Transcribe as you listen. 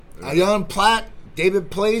Young Platt, David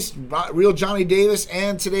Place, Real Johnny Davis,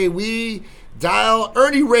 and today we dial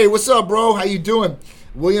Ernie Ray. What's up, bro? How you doing?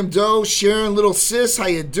 William Doe, Sharon, Little Sis, how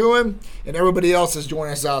you doing? And everybody else is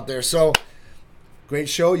joining us out there. So, great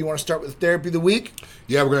show. You want to start with Therapy of the Week?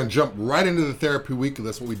 Yeah, we're going to jump right into the Therapy Week.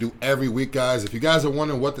 That's what we do every week, guys. If you guys are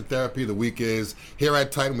wondering what the Therapy of the Week is, here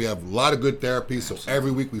at Titan, we have a lot of good therapy. So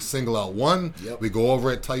every week we single out one. Yep. We go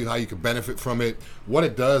over it, tell you how you can benefit from it, what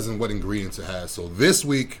it does, and what ingredients it has. So this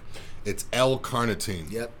week, it's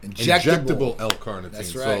L-carnitine. Yep, injectable L-carnitine.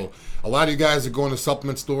 That's right. So a lot of you guys are going to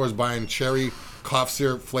supplement stores buying cherry cough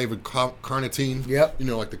syrup flavored carnitine. Yep. You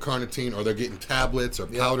know, like the carnitine, or they're getting tablets or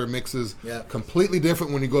powder mixes. Yep. Completely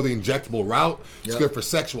different when you go the injectable route. It's good for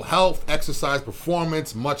sexual health, exercise,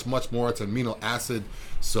 performance, much, much more. It's amino acid.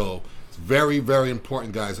 So it's very, very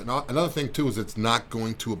important, guys. And another thing, too, is it's not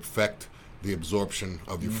going to affect the absorption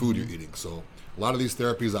of your food you're eating. So a lot of these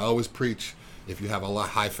therapies, I always preach, if you have a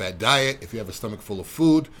high-fat diet, if you have a stomach full of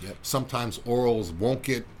food, sometimes orals won't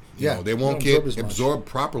get, they won't get absorbed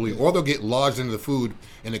properly, or they'll get lodged into the food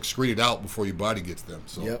and excreted out before your body gets them.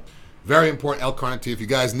 So very important, L-carnitine. If you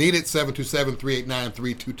guys need it,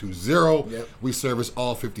 727-389-3220. We service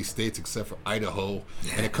all 50 states except for Idaho.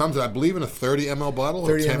 And it comes, I believe, in a 30 ml bottle.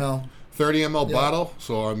 30 ml. 30 ml bottle.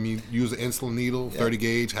 So, I mean, use an insulin needle, 30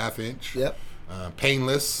 gauge, half inch.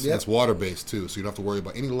 Painless. It's water-based, too, so you don't have to worry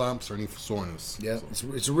about any lumps or any soreness. So.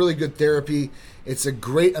 It's a really good therapy. It's a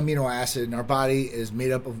great amino acid, and our body is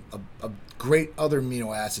made up of great other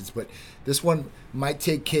amino acids, but this one might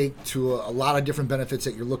take cake to a lot of different benefits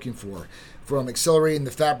that you're looking for, from accelerating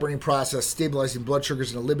the fat-burning process, stabilizing blood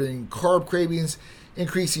sugars, and eliminating carb cravings,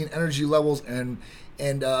 increasing energy levels, and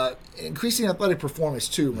increasing athletic performance,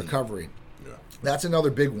 too, recovery. That's another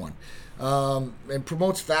big one. And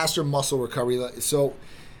promotes faster muscle recovery. So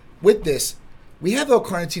with this, we have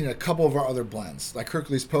L-carnitine in a couple of our other blends, like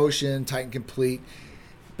Hercules Potion, Titan Complete.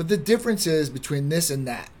 But the difference is between this and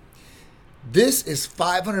that. This is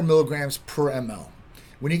 500 milligrams per ml.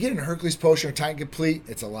 When you get in a Hercules Potion or Titan Complete,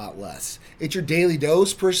 it's a lot less. It's your daily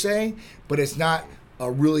dose per se, but it's not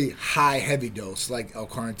a really high, heavy dose like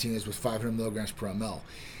L-carnitine is with 500 milligrams per ml.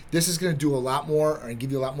 This is going to do a lot more and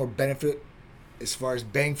give you a lot more benefit as far as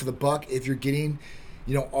bang for the buck if you're getting,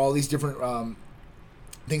 all these different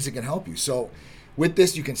things that can help you. So with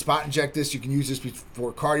this, you can spot inject this. You can use this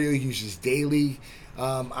for cardio. You can use this daily.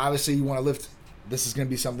 Obviously, you want to lift. This is going to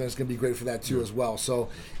be something that's going to be great for that too as well. So,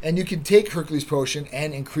 and you can take Hercules Potion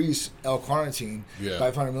and increase L-carnitine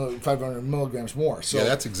 500 milligrams more. So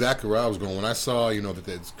that's exactly where I was going. When I saw,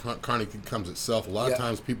 that carnitine comes itself, a lot of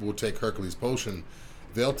times people will take Hercules Potion.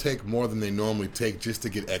 They'll take more than they normally take just to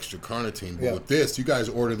get extra carnitine. But with this, you guys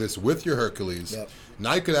order this with your Hercules.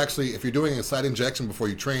 Now you could actually, if you're doing a side injection before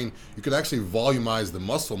you train, you could actually volumize the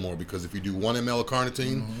muscle more, because if you do 1 ml of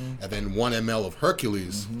carnitine and then 1 ml of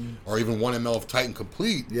Hercules or even 1 ml of Titan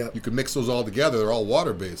Complete, you could mix those all together. They're all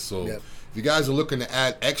water-based. So if you guys are looking to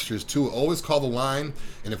add extras to it, always call the line.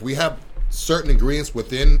 And if we have certain ingredients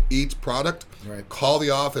within each product, call the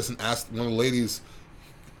office and ask one of the ladies,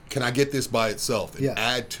 can I get this by itself and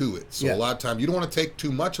add to it? So a lot of times you don't want to take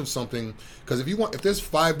too much of something, because if there's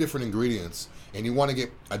 5 different ingredients and you want to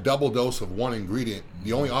get a double dose of one ingredient,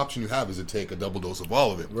 the only option you have is to take a double dose of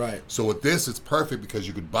all of it. So with this, it's perfect because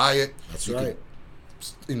you could buy it. That's right.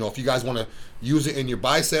 If you guys want to use it in your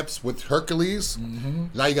biceps with Hercules,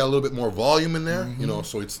 now you got a little bit more volume in there.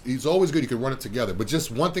 So it's always good. You can run it together. But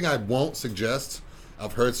just one thing I won't suggest.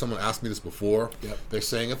 I've heard someone ask me this before. They're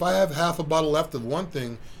saying, if I have half a bottle left of one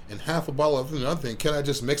thing and half a bottle of another thing, can I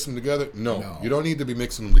just mix them together? No. You don't need to be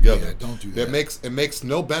mixing them together. Don't do that. It makes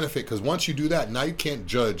no benefit, because once you do that, now you can't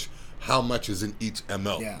judge how much is in each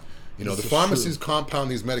ml. The pharmacies compound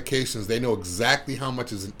these medications. They know exactly how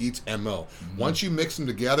much is in each ml. Once you mix them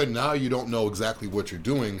together, now you don't know exactly what you're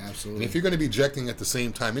doing. And if you're going to be injecting at the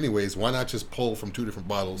same time anyways, why not just pull from 2 different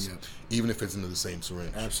bottles, even if it's into the same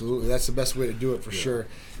syringe? Absolutely. That's the best way to do it for sure.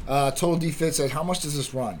 Total Defit says, how much does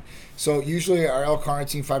this run? So usually our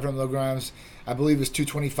L-carnitine 500 milligrams, I believe, is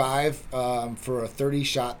 $225 for a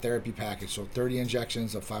 30-shot therapy package. So 30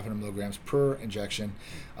 injections of 500 milligrams per injection.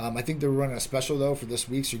 I think they're running a special, though, for this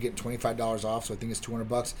week, so you're getting $25 off, so I think it's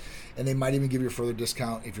 $200. And they might even give you a further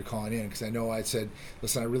discount if you're calling in, because I know I said,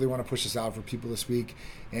 listen, I really want to push this out for people this week.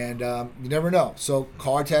 And you never know. So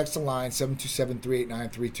call or text the line,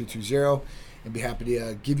 727-389-3220. and be happy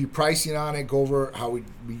to give you pricing on it, go over how we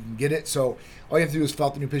can get it. So all you have to do is fill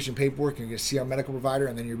out the new patient paperwork, and you're going to see our medical provider,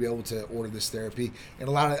 and then you'll be able to order this therapy and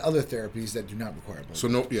a lot of other therapies that do not require blood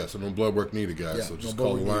work. So no blood work needed, guys. Yeah, so just no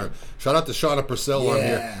call the blood work line. Shout out to Shauna Purcell on Yeah.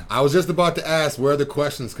 here. I was just about to ask where are the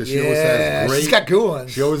questions because she always Yeah, has great. she's got good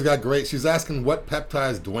ones. She always got great. She's asking what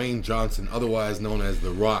peptides Dwayne Johnson, otherwise known as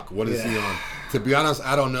The Rock, what is he on? To be honest,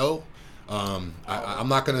 I don't know. I'm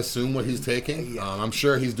not going to assume what he's taking. I'm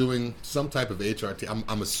sure he's doing some type of HRT.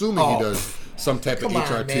 I'm assuming he does some type of Come on,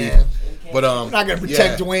 HRT. man. But We're not going to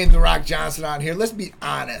protect Dwayne The Rock Johnson on here. Let's be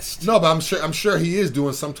honest. No, but I'm sure he is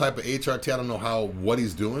doing some type of HRT. I don't know what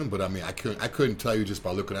he's doing, but I mean I couldn't tell you just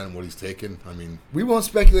by looking at him what he's taking. I mean, we won't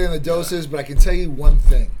speculate on the doses, but I can tell you one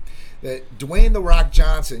thing: that Dwayne The Rock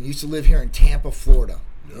Johnson used to live here in Tampa, Florida,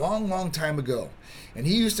 long time ago, and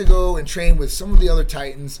he used to go and train with some of the other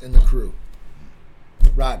Titans in the crew.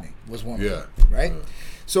 Rodney was one of them, right?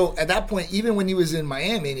 So at that point, even when he was in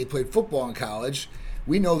Miami and he played football in college,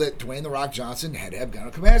 we know that Dwayne The Rock Johnson had to have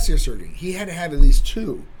gynecomastia surgery. He had to have at least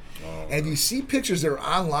 2. And if you see pictures that are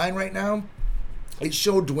online right now, it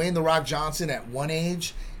showed Dwayne The Rock Johnson at one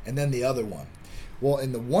age and then the other one. Well,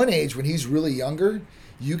 in the one age, when he's really younger,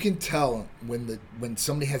 you can tell when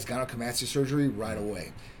somebody has gynecomastia surgery right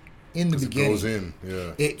away. In the beginning, it goes in,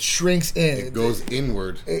 it shrinks in. It goes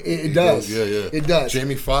inward. It does. It does.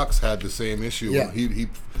 Jamie Foxx had the same issue. Yeah. He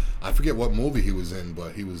I forget what movie he was in,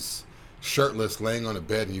 but he was shirtless, laying on a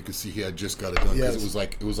bed, and you could see he had just got it done because it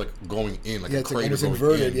was like going in, like a crater it was going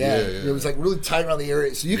inverted. in. It was like really tight around the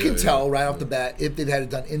area, so you can tell right off the bat if they've had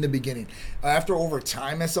it done in the beginning. After over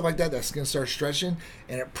time and stuff like that, that skin starts stretching,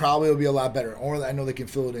 and it probably will be a lot better. Or I know they can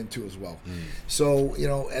fill it in too as well. So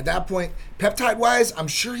at that point, peptide wise, I'm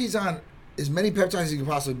sure he's on as many peptides as he can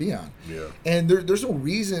possibly be on. Yeah. And there's no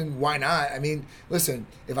reason why not. I mean, listen,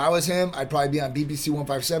 if I was him, I'd probably be on BPC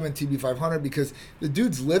 157, TB 500 because the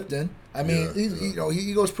dude's lifting. I mean,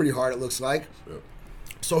 he goes pretty hard, it looks like. Yeah.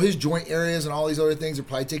 So his joint areas and all these other things are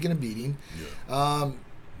probably taking a beating. Yeah.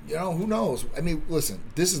 Who knows? I mean, listen,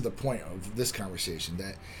 this is the point of this conversation,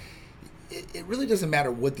 that it really doesn't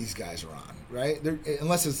matter what these guys are on, right?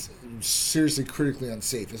 Unless it's seriously critically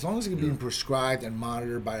unsafe. As long as it's being prescribed and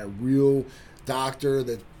monitored by a real doctor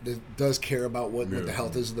that does care about what the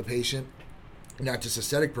health is of the patient, not just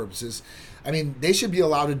aesthetic purposes. I mean, they should be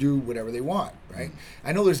allowed to do whatever they want, right?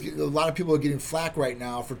 I know there's a lot of people are getting flack right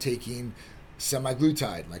now for taking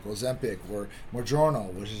semaglutide, like Ozempic, or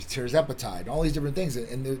Mounjaro, which is tirzepatide, and all these different things,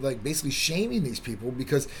 and they're like basically shaming these people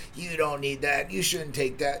because you don't need that, you shouldn't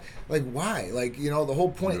take that. Like, why? Like, the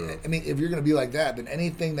whole point. I mean, if you're going to be like that, then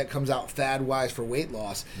anything that comes out fad wise for weight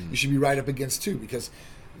loss, you should be right up against too, because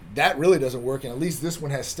that really doesn't work, and at least this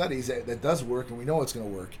one has studies that does work, and we know it's going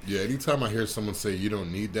to work. Yeah, anytime I hear someone say you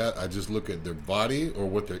don't need that, I just look at their body or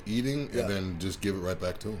what they're eating and then just give it right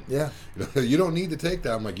back to them. Yeah. You don't need to take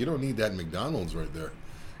that. I'm like, you don't need that McDonald's right there.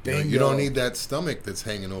 You don't need that stomach that's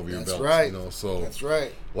hanging over your belt. Right. So that's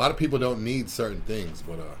right. A lot of people don't need certain things,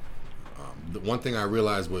 but the one thing I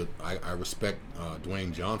realize I respect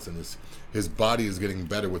Dwayne Johnson is his body is getting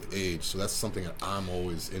better with age. So that's something that I'm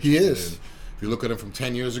always interested in. If you look at him from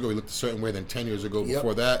 10 years ago, he looked a certain way than 10 years ago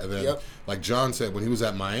before that. And then, like John said, when he was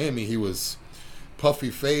at Miami, he was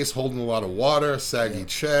puffy face, holding a lot of water, saggy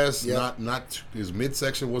chest, not his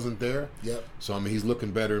midsection wasn't there. So I mean, he's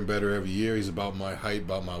looking better and better every year. He's about my height,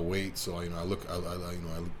 about my weight. So I look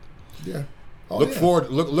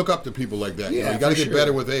forward, look up to people like that. You got to get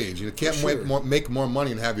better with age. You can't make more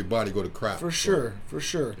money and have your body go to crap. For sure.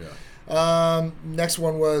 Next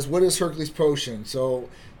one was, what is Hercules Potion? So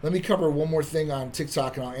let me cover one more thing on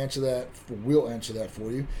TikTok, and we'll answer that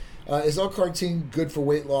for you. Is L-carnitine good for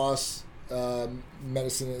weight loss?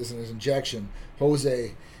 Medicine is an injection.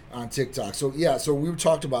 Jose on TikTok. So we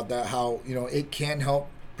talked about that, how it can help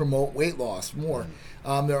promote weight loss more.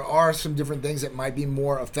 There are some different things that might be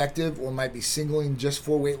more effective, or might be singling just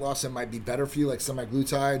for weight loss that might be better for you, like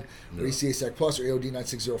semaglutide or ECA-STAC Plus or AOD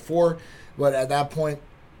 9604. But at that point,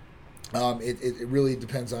 it really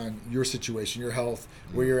depends on your situation, your health,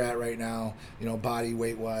 where you're at right now, body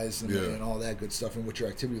weight wise, and all that good stuff, and what your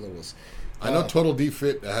activity level is. I know Total D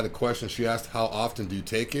Fit had a question. She asked, how often do you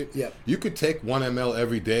take it? You could take 1 ml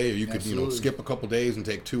every day, or you could skip a couple days and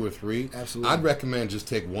take 2 or 3. Absolutely. I'd recommend just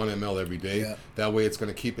take 1 ml every day. That way it's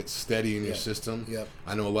going to keep it steady in your system.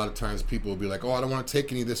 I know a lot of times people will be like, I don't want to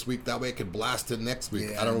take any this week. That way I could blast it next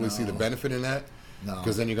week. I don't really see the benefit in that. No.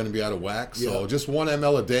 Because then you're going to be out of whack. So just 1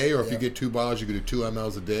 ml a day, or if you get 2 bottles, you could do 2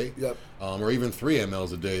 mls a day. Or even 3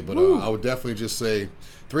 mls a day. But I would definitely just say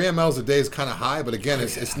 3 mls a day is kind of high. But again,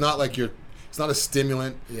 it's not like you're It's not a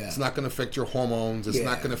stimulant. Yeah. It's not going to affect your hormones. It's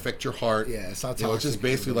not going to affect your heart. Yeah, it's not It's just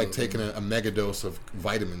basically like taking a mega dose of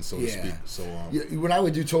vitamins, so to speak. So when I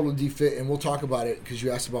would do Total D-Fit, and we'll talk about it because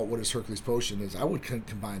you asked about what is Hercules Potion is, I would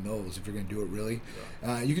combine those if you're going to do it really.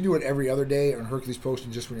 Yeah. You can do it every other day on Hercules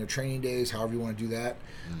Potion just when you're training days, however you want to do that.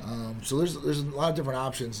 So there's a lot of different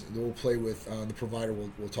options that we'll play with. The provider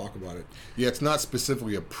will talk about it. Yeah, it's not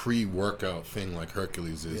specifically a pre-workout thing like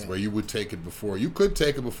Hercules is, where you would take it before. You could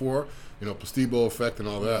take it before, placebo effect and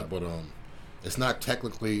all that, but it's not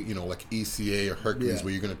technically, like ECA or Hercules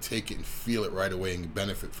where you're going to take it and feel it right away and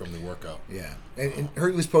benefit from the workout. Yeah, and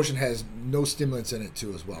Hercules Potion has no stimulants in it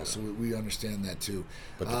too as well, so we understand that too.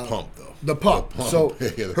 But the pump though. The pump. So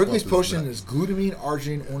the Hercules pump Potion is glutamine,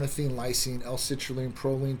 arginine, ornithine, lysine, L-citrulline,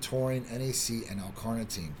 proline, taurine, NAC, and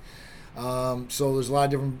L-carnitine. So there's a lot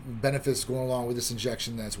of different benefits going along with this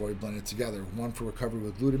injection. That's why we blend it together. One for recovery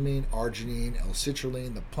with glutamine, arginine,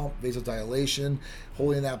 L-citrulline, the pump, vasodilation,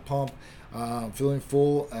 holding that pump, feeling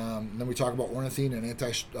full. Then we talk about ornithine, an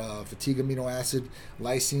anti-fatigue amino acid,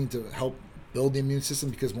 lysine to help build the immune system,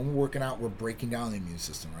 because when we're working out, we're breaking down the immune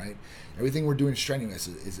system, right? Everything we're doing strenuous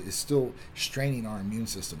is still straining our immune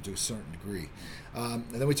system to a certain degree. And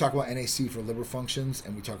then we talk about NAC for liver functions,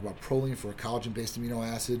 and we talk about proline for a collagen-based amino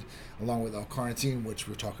acid, along with L-carnitine, which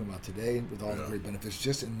we're talking about today, with all the great benefits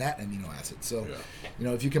just in that amino acid. So,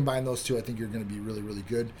 if you combine those two, I think you're going to be really, really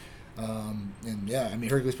good.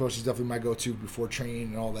 Hercules Potion is definitely my go-to before training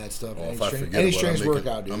and all that stuff. Any strength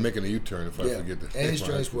workout, dude. I'm making a U-turn if I forget to. Any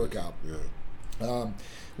strength workout. Yeah.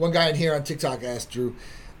 One guy in here on TikTok asked Drew,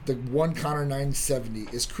 the One Connor 970,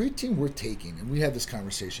 is creatine worth taking? And we had this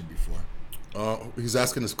conversation before. He's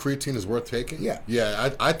asking, is creatine is worth taking? Yeah. Yeah,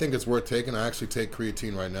 I think it's worth taking. I actually take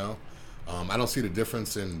creatine right now. I don't see the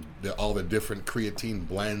difference in all the different creatine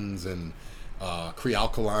blends and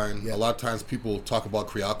Crealkaline. A lot of times people talk about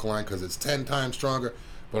Crealkaline because it's 10 times stronger,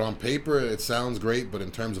 but on paper it sounds great, but in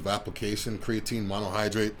terms of application, creatine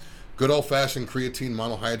monohydrate, good old-fashioned creatine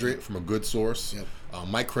monohydrate from a good source.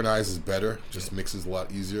 Micronized is better, just mixes a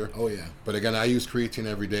lot easier. Oh, yeah. But again, I use creatine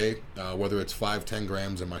every day, whether it's 5-10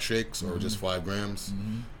 grams in my shakes or just 5 grams.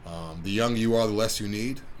 The younger you are, the less you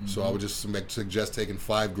need. So I would just suggest taking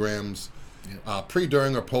 5 grams pre,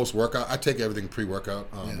 during, or post-workout. I take everything pre-workout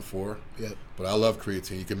before. But I love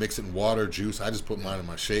creatine. You can mix it in water, juice. I just put mine in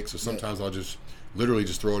my shakes. So sometimes I'll just literally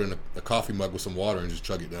just throw it in a coffee mug with some water and just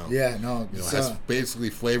chug it down. It's basically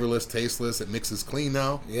flavorless, tasteless. It mixes clean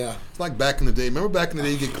now. It's like back in the day. Remember back in the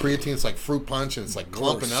day, you get creatine, it's like fruit punch, and it's like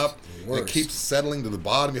clumping up. And it keeps settling to the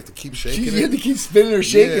bottom. You have to keep shaking it. You have to keep spinning or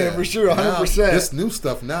shaking it for sure, 100%. This new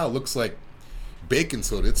stuff now looks like baking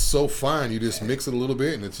soda. It's so fine. You just mix it a little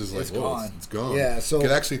bit, and it's just like, it's gone. Yeah, so you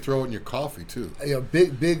could actually throw it in your coffee too.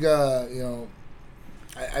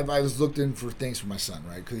 I was looking for things for my son,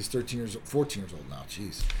 right? Because he's 14 years old now.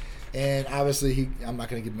 Jeez. And obviously, I'm not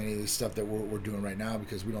going to give him any of this stuff that we're doing right now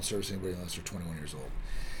because we don't service anybody unless they're 21 years old.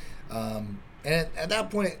 And at that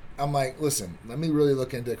point, I'm like, listen, let me really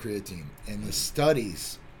look into creatine. And the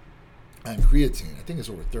studies on creatine, I think it's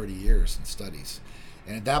over 30 years in studies.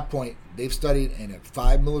 And at that point, they've studied in at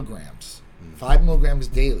 5 milligrams. 5 milligrams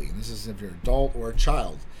daily. And this is if you're an adult or a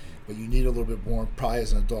child. But you need a little bit more, probably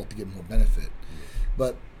as an adult, to get more benefit.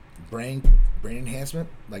 But brain enhancement,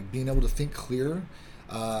 like being able to think clearer,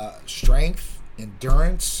 strength,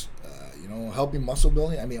 endurance, helping muscle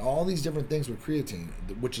building. I mean, all these different things with creatine,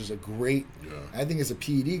 which is a great, I think it's a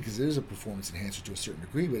PED because it is a performance enhancer to a certain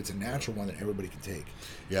degree, but it's a natural one that everybody can take.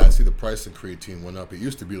 Yeah, I see the price of creatine went up. It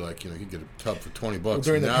used to be like, you could get a tub for $20. Well,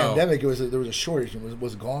 during the pandemic, there was a shortage and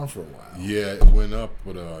was gone for a while. Yeah, it went up.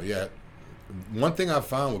 But one thing I've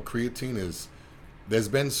found with creatine is there's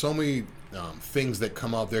been so many things that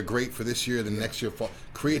come out. They're great for this year, the next year.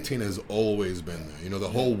 Creatine has always been there. The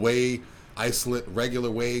whole whey isolate, regular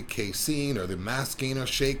whey, casein, or the mass gainer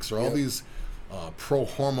shakes, or all these pro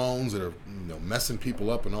hormones that are messing people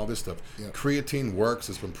up and all this stuff. Creatine works.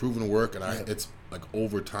 It's been proven to work, and it's like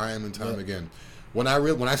over time and time again. When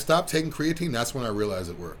I stopped taking creatine, that's when I realized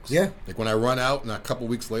it works. Like when I run out and a couple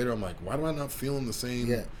weeks later, I'm like, why am I not feeling the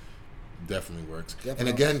same? Definitely works. And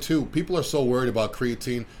again, too, people are so worried about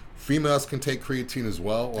creatine. Females can take creatine as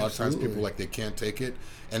well. A lot of times people they can't take it.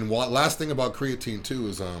 And last thing about creatine too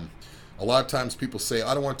is a lot of times people say,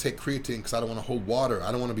 I don't want to take creatine because I don't want to hold water.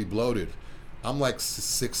 I don't want to be bloated. I'm like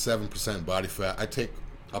 6-7% body fat. I take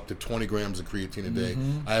up to 20 grams of creatine a day.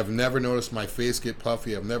 I have never noticed my face get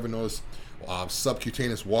puffy. I've never noticed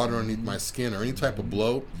subcutaneous water underneath my skin or any type of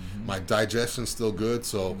bloat. My digestion's still good.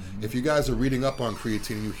 So if you guys are reading up on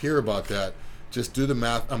creatine and you hear about that, just do the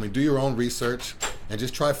math. Do your own research and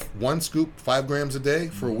just try one scoop, 5 grams a day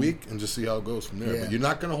for a week, and just see how it goes from there. Yeah. But you're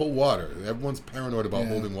not going to hold water. Everyone's paranoid about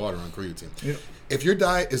holding water on creatine. Yeah. If your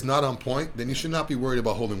diet is not on point, then you should not be worried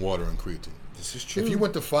about holding water on creatine. This is true. If you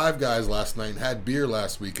went to Five Guys last night and had beer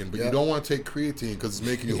last weekend, but you don't want to take creatine because it's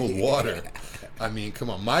making you hold water, I mean, come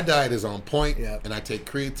on. My diet is on point, and I take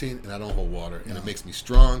creatine, and I don't hold water. And it makes me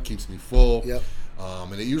strong, keeps me full. Yep.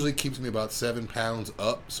 And it usually keeps me about 7 pounds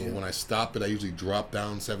up. So when I stop it, I usually drop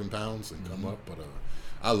down 7 pounds and come up. But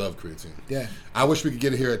I love creatine. Yeah. I wish we could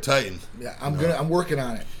get it here at Titan. Yeah, I'm working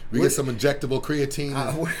on it. We get some injectable creatine.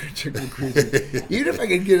 Injectable creatine. Even if I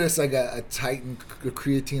could get us like a Titan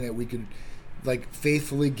creatine that we could like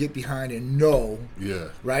faithfully get behind and know,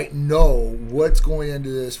 know what's going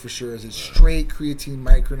into this for sure. Is it straight creatine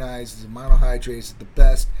micronized? Is it monohydrate? Is it the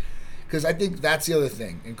best? Because I think that's the other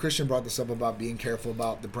thing. And Christian brought this up about being careful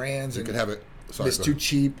about the brands. You and could have it. It's too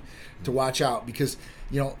cheap to watch out because,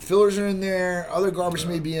 fillers are in there, other garbage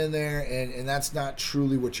may be in there, and that's not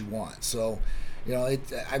truly what you want. So,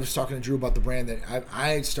 I was talking to Drew about the brand that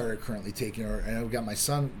I started currently taking, and I've got my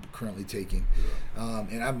son currently taking,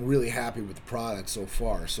 and I'm really happy with the product so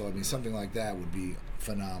far. So, I mean, something like that would be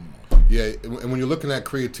phenomenal. Yeah, and when you're looking at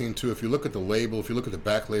creatine too, if you look at the label, if you look at the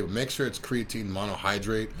back label, make sure it's creatine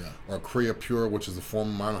monohydrate or Creapure, which is the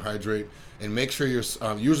form of monohydrate, and make sure you're.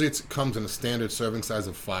 Usually it comes in a standard serving size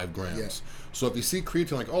of 5 grams. Yeah. So if you see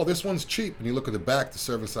creatine like, oh, this one's cheap, and you look at the back, the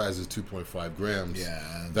serving size is 2.5 grams.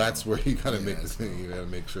 Yeah, that's where you gotta make the thing. You gotta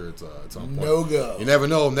make sure it's on point. No go. You never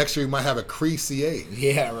know. Next year you might have a Crecia.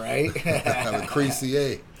 Yeah, right. Have a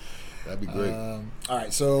Crecia. That'd be great. All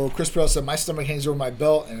right, so Chris Perel said, my stomach hangs over my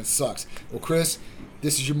belt and it sucks. Well, Chris,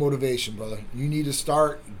 this is your motivation, brother. You need to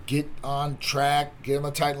start, get on track, get on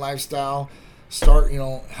a Titan lifestyle, start,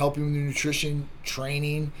 helping with your nutrition,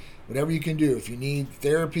 training, whatever you can do. If you need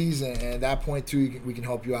therapies, and at that point, too, we can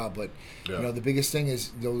help you out. But, the biggest thing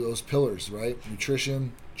is those pillars, right?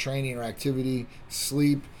 Nutrition, training or activity,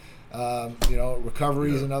 sleep.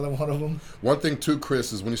 Recovery is another one of them. One thing too,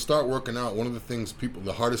 Chris, is when you start working out, one of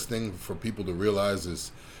the hardest thing for people to realize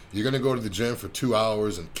is you're going to go to the gym for 2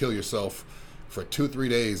 hours and kill yourself for 2-3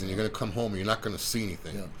 days, and you're going to come home and you're not going to see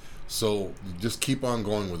anything. Yeah. So just keep on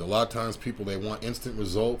going with it. A lot of times people, they want instant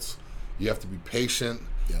results. You have to be patient.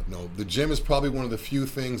 Yep. The gym is probably one of the few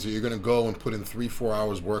things that you're going to go and put in 3-4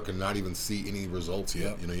 hours work and not even see any results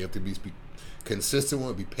yet. Yep. You have to be consistent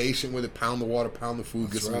with it, be patient with it, pound the water, pound the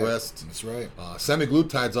food, get some rest. That's right.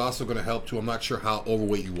 Semaglutide's also going to help too. I'm not sure how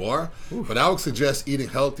overweight you are, but I would suggest eating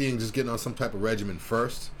healthy and just getting on some type of regimen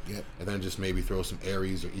first. Yep. And then just maybe throw some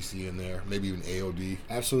Aries or EC in there, maybe even AOD.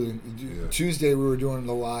 Absolutely. Yeah. Tuesday we were doing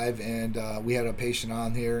the live, and we had a patient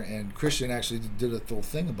on here, and Christian actually did a full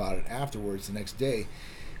thing about it afterwards the next day.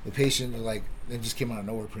 The patient, it just came out of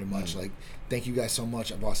nowhere pretty much. Thank you guys so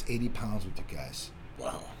much. I've lost 80 pounds with you guys.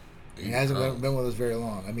 Wow. He hasn't been with us very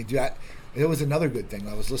long. I mean, dude, it was another good thing.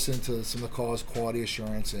 I was listening to some of the calls, quality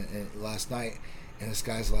assurance, and last night, and this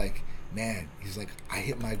guy's like, man, he's like, I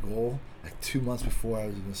hit my goal 2 months before I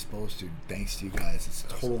was even supposed to, thanks to you guys. It's a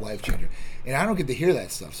total life changer. And I don't get to hear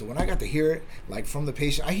that stuff. So when I got to hear it, from the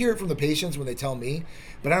patient, I hear it from the patients when they tell me,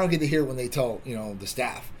 but I don't get to hear it when they tell, the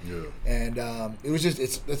staff. Yeah. And it was just,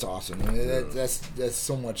 it's awesome. I mean, that's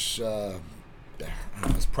so much... I don't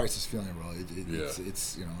know, it's priceless feeling, bro.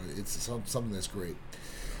 It's something that's great.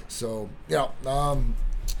 So, all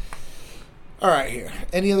right, here.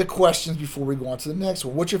 Any other questions before we go on to the next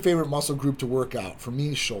one? What's your favorite muscle group to work out? For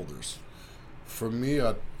me, shoulders. For me,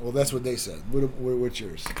 well, that's what they said. What's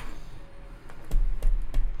yours?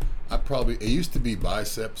 It used to be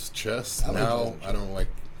biceps, chest. Now I don't like.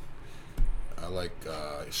 I like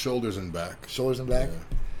shoulders and back. Shoulders and back.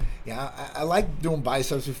 Yeah. Yeah, I liked doing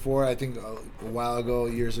biceps before. I think a while ago,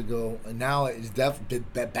 years ago, and now it's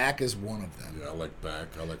back is one of them. Yeah, I like back.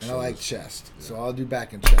 I like. And I like chest, so I'll do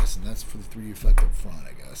back and chest, and that's for the 3 you flex up front,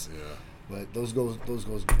 I guess. Yeah. But those goes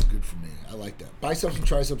good for me. I like that. Biceps and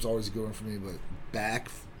triceps always a good one for me, but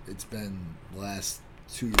back, it's been the last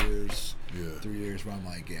 2 years, 3 years where I'm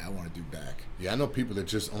like, I want to do back. Yeah, I know people that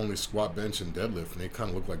just only squat, bench, and deadlift, and they kind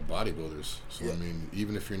of look like bodybuilders. So, I mean,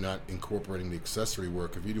 even if you're not incorporating the accessory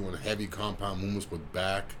work, if you're doing heavy compound movements with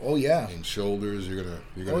back and shoulders, you're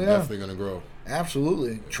definitely going to grow.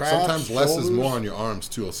 Absolutely. Traps, sometimes less shoulders. is more on your arms,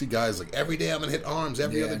 too. I'll see guys like, every day I'm going to hit arms,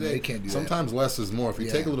 every other day. They can't do sometimes that. Less is more. If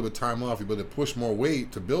you take a little bit of time off, you're able to push more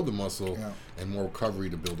weight to build the muscle and more recovery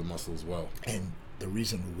to build the muscle as well. And the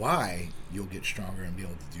reason why you'll get stronger and be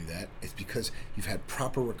able to do that is because you've had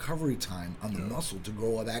proper recovery time on the muscle to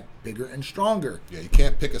grow that bigger and stronger. Yeah, you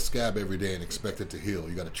can't pick a scab every day and expect it to heal.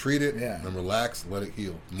 You got to treat it and relax, let it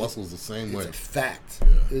heal. Muscle's the same way. It's a fact.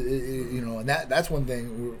 Yeah. And that's one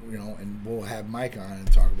thing, and we'll have Mike on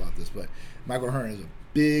and talk about this, but Michael Hearn is a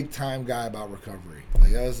big time guy about recovery.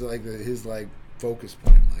 Like that was like his focus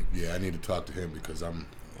point. Like, yeah, I need to talk to him because I'm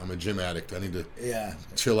a gym addict. I need to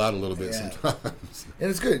chill out a little bit sometimes. And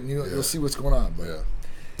it's good. You'll see what's going on. But.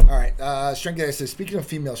 All right. Strength Guy says, speaking of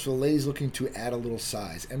females, for the ladies looking to add a little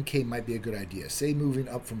size, MK might be a good idea. Say moving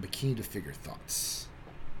up from bikini to figure. Thoughts?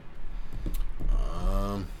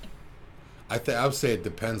 I would say it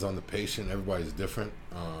depends on the patient. Everybody's different.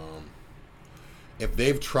 If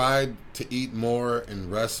they've tried to eat more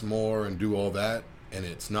and rest more and do all that, and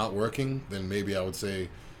it's not working, then maybe I would say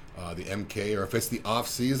the MK, or if it's the off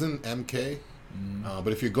season, MK.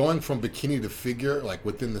 But if you're going from bikini to figure, like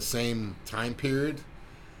within the same time period,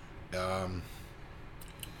 I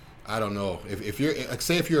don't know. If you're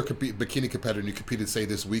say if you're a bikini competitor and you competed say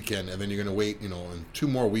this weekend, and then you're going to wait, in 2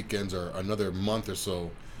 more weekends or another month or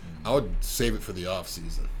so, I would save it for the off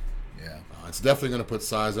season. Yeah, it's definitely going to put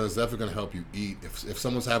size on. It's definitely going to help you eat. If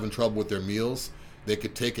someone's having trouble with their meals, they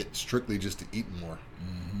could take it strictly just to eat more.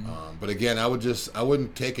 But again, I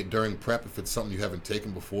wouldn't take it during prep if it's something you haven't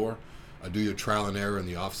taken before. Do your trial and error in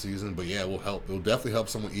the off season. But yeah, it will help. It'll definitely help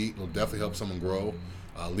someone eat. It'll definitely help someone grow,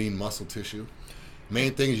 lean muscle tissue.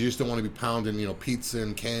 Main thing is you just don't want to be pounding, pizza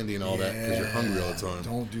and candy and all that because you're hungry all the time.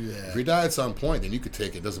 Don't do that. If your diet's on point, then you could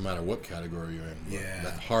take it. Doesn't matter what category you're in. Yeah.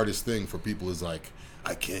 The hardest thing for people is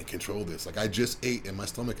I can't control this. I just ate and my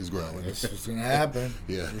stomach is growling. That's what's going to happen.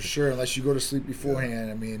 For sure. Unless you go to sleep beforehand.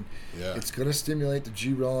 I mean, it's going to stimulate the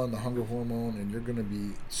ghrelin, the hunger hormone, and you're going to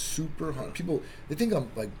be super hungry. People, they think I'm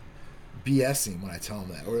BSing when I tell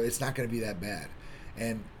them that, or it's not going to be that bad.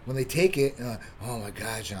 And when they take it, oh my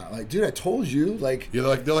God, John! Dude, I told you. They're like,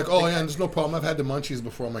 oh yeah, there's no problem. I've had the munchies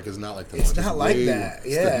before. I'm like, it's not like the munchies. It's not like that.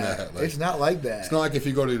 Yeah, it's not like that. It's not like if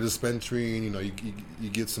you go to the dispensary and you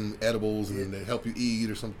get some edibles and then they help you eat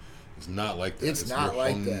or something. It's not like that. It's not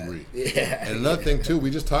like hungry. That. Yeah. And another thing too, we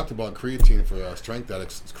just talked about creatine for strength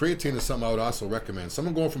addicts. Creatine is something I would also recommend.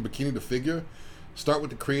 Someone going from bikini to figure, start with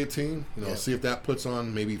the creatine. See if that puts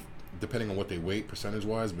on maybe, depending on what they weight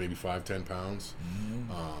percentage-wise, maybe 5-10 pounds.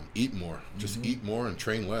 Eat more. Just eat more and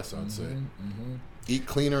train less, I'd say. Eat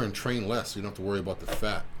cleaner and train less so you don't have to worry about the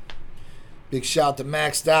fat. Big shout to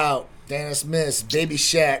Maxed Out, Dana Smith, Baby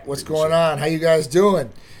Shack. What's going on? How you guys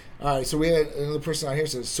doing? All right, so we had another person out here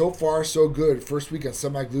says, so far, so good. First week on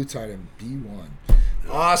semaglutide and B1.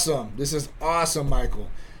 Awesome. This is awesome, Michael.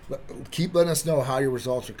 Keep letting us know how your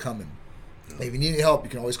results are coming. If you need any help, you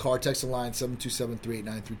can always call or text the line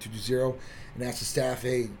 727-389-3220 and ask the staff,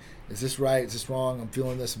 hey, is this right? Is this wrong? I'm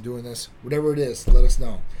feeling this. I'm doing this. Whatever it is, let us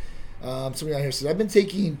know. Somebody out here says, I've been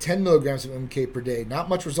taking 10 milligrams of MK per day. Not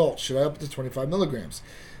much results. Should I up to 25 milligrams?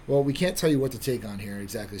 Well, we can't tell you what to take on here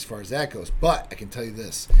exactly as far as that goes, but I can tell you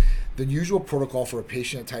this. The usual protocol for a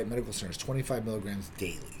patient at Titan Medical Center is 25 milligrams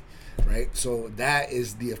daily, right? So that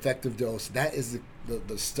is the effective dose. That is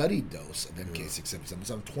the studied dose of MK677.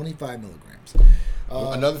 So 25 milligrams.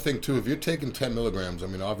 Another thing, too, if you're taking 10 milligrams, I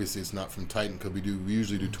mean, obviously it's not from Titan because we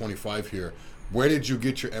usually do 25 here. Where did you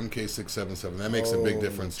get your MK677? That makes a big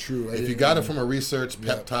difference. True. If you got it from a research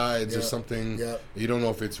peptides or something, you don't know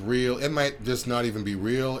if it's real. It might just not even be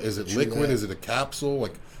real. Is it liquid? Is it a capsule?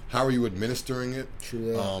 Like, how are you administering it?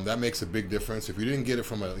 True. That makes a big difference. If you didn't get it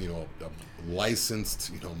from a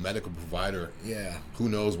licensed medical provider, who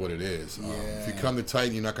knows what it is. If you come to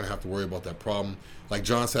Titan, you're not going to have to worry about that problem. Like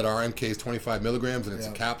John said, our MK is 25 milligrams and it's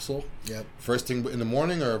a capsule. First thing in the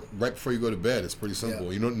morning or right before you go to bed. It's pretty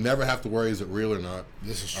simple. You don't never have to worry, is it real or not.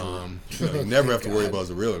 This is true. You never have to worry about is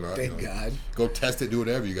it real or not. Thank God. Go test it, do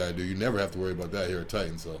whatever you got to do. You never have to worry about that here at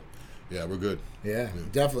Titan. So yeah, we're good. Yeah,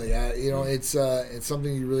 definitely. It's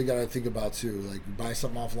something you really got to think about too. Like, you buy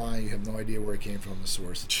something offline, you have no idea where it came from, the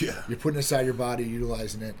source. Yeah. You're putting it inside your body,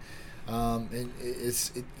 utilizing it. And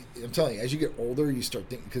I'm telling you, as you get older, you start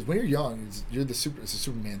thinking, because when you're young, it's a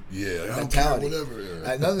Superman mentality.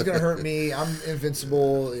 Whatever. Nothing's gonna hurt me. I'm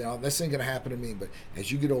invincible. This ain't gonna happen to me. But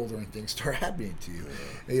as you get older and things start happening to you,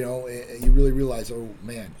 you really realize, oh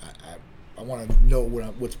man, I want to know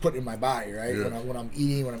what's put in my body, right? Yeah. When I'm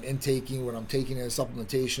eating, when I'm intaking, when I'm taking a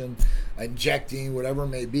supplementation, injecting, whatever it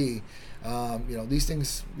may be. These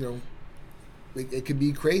things, it could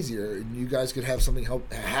be crazier, and you guys could have something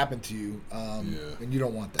happen to you, and you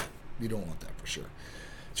don't want that. You don't want that for sure.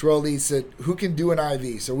 Terrell Lee said, who can do an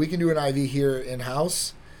IV? So we can do an IV here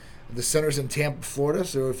in-house. The center's in Tampa, Florida,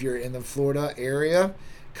 so if you're in the Florida area,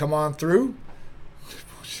 come on through.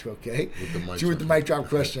 Okay. With the mic drop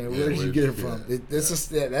question. Where did you get it from?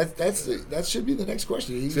 That should be the next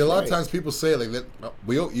question. See, a lot of times people say like that.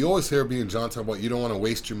 You always hear me and John talk about you don't want to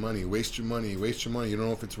waste your money. You don't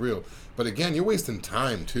know if it's real. But again, you're wasting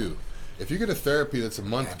time too. If you get a therapy that's a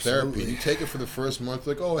month therapy, you take it for the first month,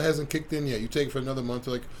 like, oh, it hasn't kicked in yet. You take it for another month,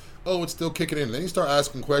 like, oh, it's still kicking in. Then you start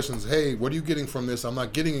asking questions. Hey, what are you getting from this? I'm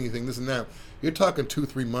not getting anything, this and that. You're talking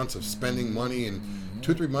 2-3 months of spending money, and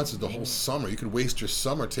 2-3 months is the whole summer. You could waste your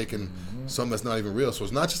summer taking something that's not even real. So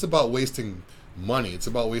it's not just about wasting money. It's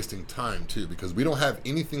about wasting time, too, because we don't have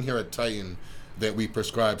anything here at Titan that we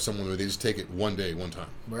prescribe someone where they just take it one day, one time.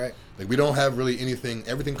 Right. Like, we don't have really anything.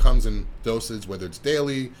 Everything comes in dosage, whether it's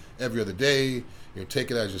daily, every other day. You take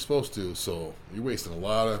it as you're supposed to. So you're wasting a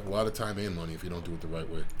lot of time and money if you don't do it the right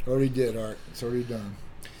way. Already did, Art. It's already done.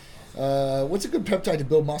 What's a good peptide to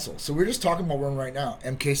build muscle? So we're just talking about one right now,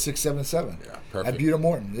 MK677. Yeah, perfect. At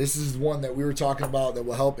Butamorton. This is one that we were talking about that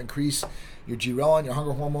will help increase your ghrelin, your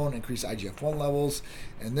hunger hormone, increase IGF-1 levels,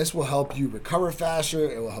 and this will help you recover faster.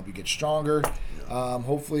 It will help you get stronger,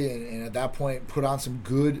 hopefully, and at that point, put on some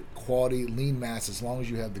good quality lean mass as long as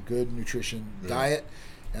you have the good nutrition diet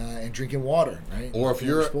and drinking water, right? Or if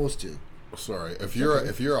you're supposed to. Sorry, if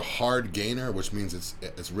you're a hard gainer, which means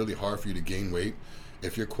it's really hard for you to gain weight.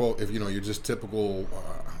 If you're you're just typical.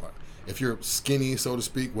 If you're skinny, so to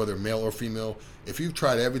speak, whether male or female, if you've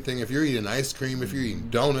tried everything, if you're eating ice cream, if you're eating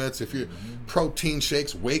donuts, if you're protein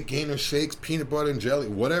shakes, weight gainer shakes, peanut butter and jelly,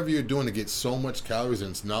 whatever you're doing to get so much calories and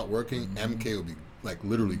it's not working, MK will be like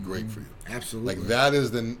literally great for you. Absolutely. Like that is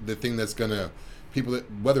the thing that's gonna people that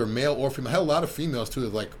whether male or female. I had a lot of females too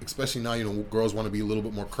that like, especially now, girls want to be a little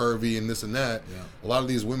bit more curvy and this and that. Yeah. A lot of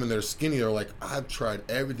these women that are skinny are like, I've tried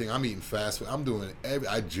everything. I'm eating fast food. I'm doing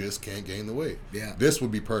I just can't gain the weight. Yeah. This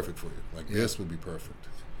would be perfect for you. Like this would be perfect.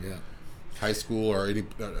 Yeah. High school or any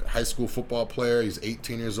high school football player. He's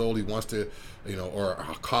 18 years old. He wants to, or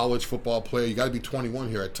a college football player. You got to be 21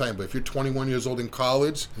 here at time. But if you're 21 years old in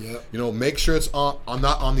college, make sure it's not on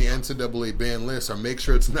the NCAA ban list, or make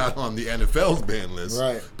sure it's not on the NFL's ban list.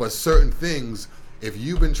 Right. But certain things, if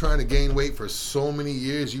you've been trying to gain weight for so many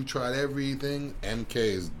years, you've tried everything. MK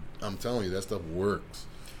is, I'm telling you, that stuff works.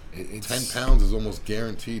 10 pounds is almost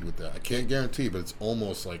guaranteed with that. I can't guarantee, but it's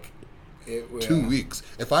almost like 2 weeks.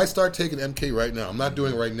 If I start taking MK right now, I'm not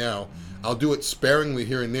doing it right now. I'll do it sparingly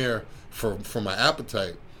here and there for my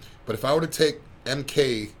appetite. But if I were to take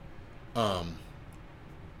MK,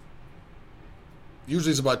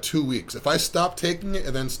 usually it's about 2 weeks. If I stop taking it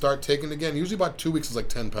and then start taking it again, usually about 2 weeks is like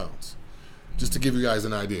 10 pounds. Just to give you guys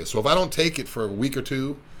an idea. So if I don't take it for a week or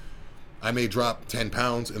two, I may drop 10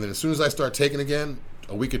 pounds. And then as soon as I start taking again,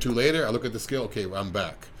 a week or two later, I look at the scale, okay, I'm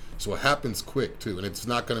back. So it happens quick, too. And it's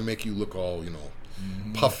not going to make you look all,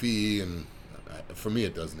 puffy. And for me,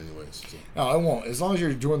 it doesn't anyways. So. No, it won't. As long as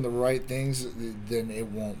you're doing the right things, then it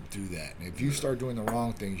won't do that. If you start doing the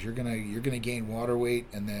wrong things, you're gonna gain water weight.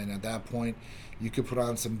 And then at that point, you could put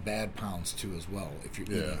on some bad pounds, too, as well, if you're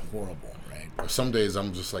eating horrible, right? Some days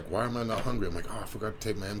I'm just like, why am I not hungry? I'm like, I forgot to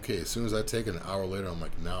take my MK. As soon as I take it, an hour later, I'm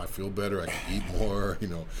like, now I feel better. I can eat more,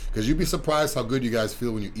 Because you'd be surprised how good you guys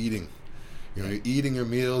feel when you're eating. You're eating your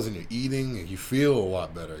meals and you're eating and you feel a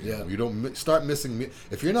lot better. You don't start missing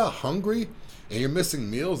if you're not hungry and you're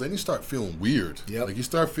missing meals, then you start feeling weird. Yep. Like you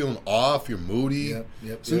start feeling off, you're moody.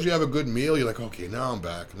 Yep. As soon as you have a good meal, you're like, okay, now I'm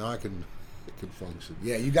back. Now I can function.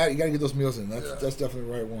 Yeah, you got to get those meals in. That's definitely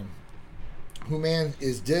the right one. Who man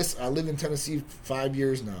is this? I live in Tennessee 5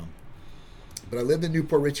 years now, but I lived in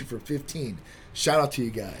Newport Richey for 15. Shout out to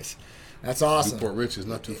you guys. That's awesome. Newport Richey is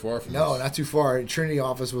not too far from us. No, not too far. Trinity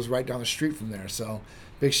office was right down the street from there. So,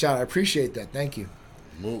 big shout out. I appreciate that. Thank you.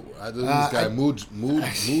 This guy,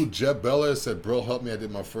 Mood Jeb Bella said, bro, help me. I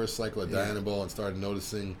did my first cycle of Dianabol and started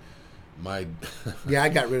noticing my... I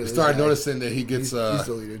got rid of this started guy. noticing that he gets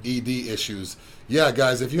ED issues. Yeah,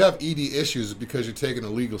 guys, if you have ED issues, it's because you're taking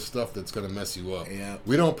illegal stuff that's going to mess you up. Yeah.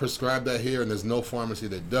 We don't prescribe that here, and there's no pharmacy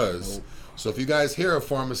that does. Nope. So if you guys hear of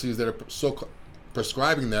pharmacies that are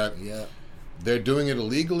prescribing that, they're doing it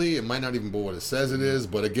illegally. It might not even be what it says it is,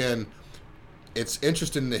 but again, it's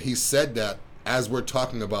interesting that he said that as we're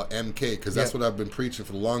talking about MK, because that's what I've been preaching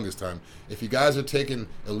for the longest time. If you guys are taking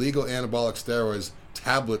illegal anabolic steroids,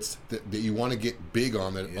 tablets that you want to get big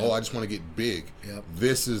on, I just want to get big,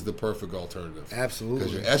 this is the perfect alternative. Absolutely.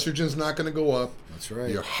 Because your estrogen's not going to go up. That's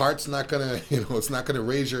right. Your heart's not going to, it's not going to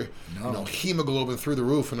raise your hemoglobin through the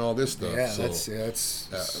roof and all this stuff. Yeah, so, that's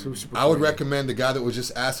super I would recommend the guy that was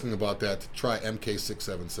just asking about that to try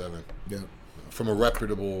MK677. Yeah. from a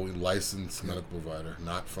reputable, licensed medical provider,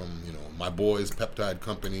 not from my boy's peptide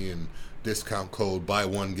company and discount code buy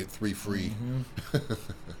one get three free. Mm-hmm.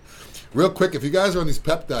 Real quick, if you guys are on these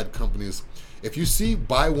peptide companies, if you see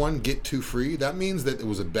buy one get two free, that means that it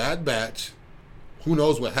was a bad batch. Who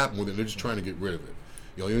knows what happened with it? They're just trying to get rid of it.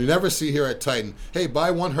 You never see here at Titan, hey,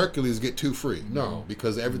 buy one Hercules, get two free. No,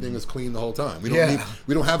 because everything is clean the whole time. We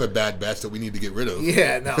don't have a bad batch that we need to get rid of.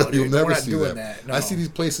 Yeah, no, you'll dude, never we're not see doing that. No. I see these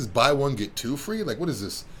places buy one get two free. Like, what is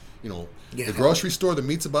this? The grocery store, the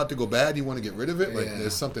meat's about to go bad. You want to get rid of it? Like,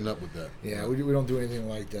 there's something up with that. Yeah, we don't do anything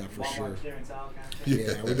like that for sure.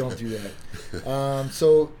 Yeah, we don't do that.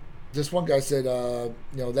 So this one guy said,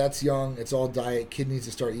 that's young. It's all diet. Kid needs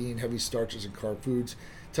to start eating heavy starches and carb foods.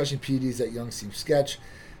 Touching PEDs at young seems sketch.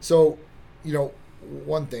 So,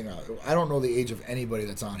 one thing, I don't know the age of anybody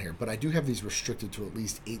that's on here, but I do have these restricted to at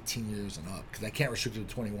least 18 years and up because I can't restrict it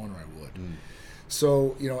to 21 or I would.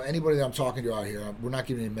 So, anybody that I'm talking to out here, we're not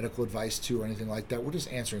giving any medical advice to or anything like that. We're just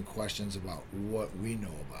answering questions about what we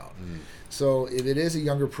know about. So if it is a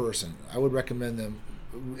younger person, I would recommend them,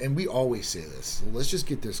 and we always say this, so let's just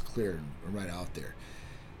get this clear and right out there.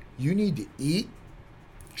 You need to eat,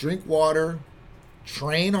 drink water,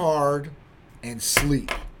 train hard, and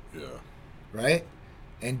sleep. Yeah. Right?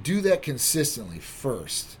 And do that consistently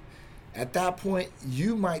first. At that point,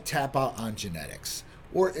 you might tap out on genetics.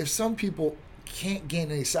 Or if some people can't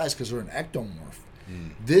gain any size because they're an ectomorph,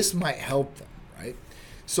 this might help them, right?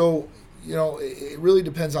 So, it really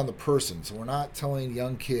depends on the person. So we're not telling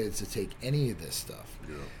young kids to take any of this stuff.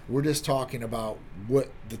 Yeah. We're just talking about what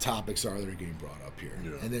the topics are that are getting brought up here.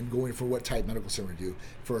 Yeah. And then going for what type medical center to do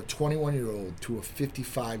for a 21-year-old to a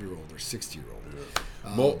 55-year-old or 60-year-old.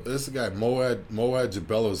 Yeah. This guy, Moad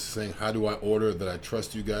Jabello, is saying, how do I order that I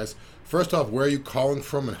trust you guys? First off, where are you calling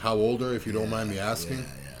from and how old are you, if you don't mind me asking?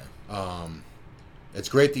 Yeah. It's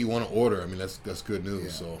great that you want to order. I mean, that's good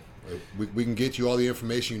news. Yeah. So we can get you all the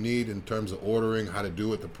information you need in terms of ordering, how to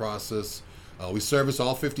do it, the process. We service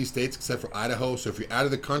all 50 states except for Idaho. So if you're out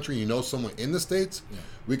of the country and you know someone in the states,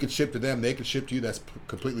 we could ship to them. They could ship to you. That's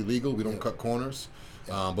completely legal. We don't cut corners.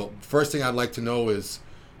 But first thing I'd like to know is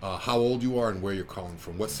how old you are and where you're calling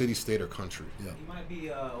from. What city, state, or country? Yeah. He might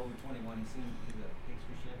be over 21. He's a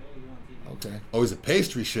pastry chef. Hey, you on TV? Okay. Oh, he's a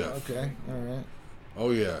pastry chef. Okay. All right.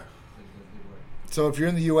 Oh, yeah. So if you're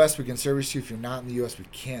in the U.S., we can service you. If you're not in the U.S., we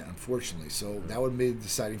can't, unfortunately. So that would be the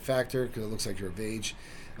deciding factor because it looks like you're of age.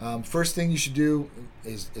 First thing you should do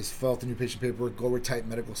is fill out the new patient paperwork. Go over to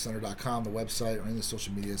TitanMedicalCenter.com, the website, or any of the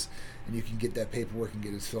social medias, and you can get that paperwork and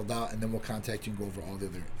get it filled out, and then we'll contact you and go over all the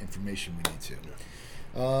other information we need to.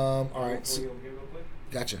 All right. So,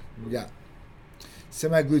 gotcha. We got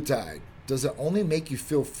semaglutide. Does it only make you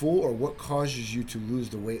feel full, or what causes you to lose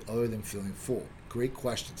the weight other than feeling full? Great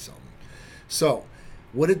question, Selman. So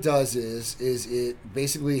what it does is it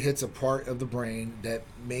basically hits a part of the brain that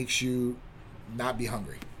makes you not be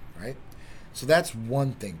hungry, right? So that's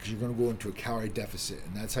one thing, because you're going to go into a calorie deficit,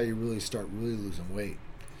 and that's how you really start really losing weight.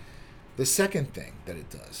 The second thing that it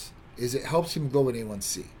does is it helps hemoglobin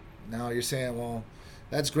A1C. Now you're saying, well,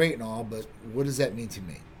 that's great and all, but what does that mean to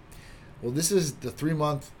me? Well, this is the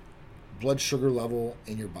 3-month blood sugar level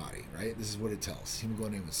in your body, right? This is what it tells,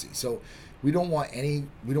 hemoglobin A1C. So we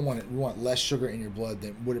want less sugar in your blood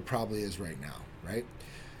than what it probably is right now, right?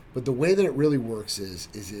 But the way that it really works is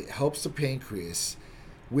it helps the pancreas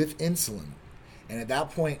with insulin. And at that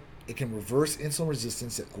point, it can reverse insulin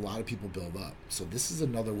resistance that a lot of people build up. So this is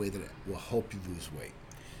another way that it will help you lose weight.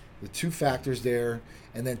 With 2 factors there,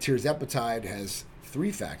 and then tirzepatide has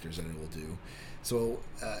 3 factors that it will do. So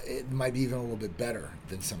it might be even a little bit better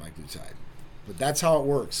than semaglutide. But that's how it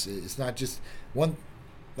works. It's not just one,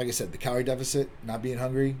 like I said, the calorie deficit, not being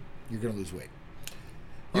hungry, you're going to lose weight.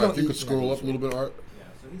 If you could scroll up a little bit, Art. Yeah,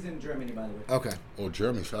 so he's in Germany, by the way. Okay. Oh,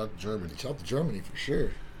 Germany. Shout out to Germany. Shout out to Germany for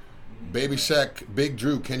sure. Baby Shaq, Big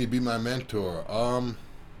Drew, can you be my mentor?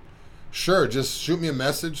 Sure. Just shoot me a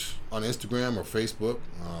message on Instagram or Facebook.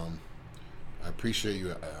 I appreciate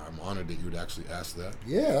you. I'm honored that you would actually ask that.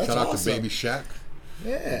 Yeah, that's Shout out awesome. to Baby Shaq.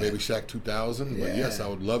 Yeah. Baby Shaq 2000. Yeah. But yes, I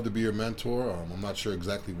would love to be your mentor. I'm not sure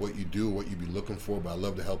exactly what you do, what you'd be looking for, but I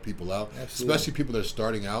love to help people out, Absolutely. especially people that are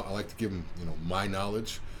starting out. I like to give them, my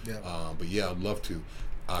knowledge. Yeah. But yeah, I'd love to.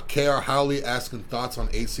 K.R. Howley asking thoughts on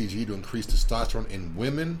HCG to increase testosterone in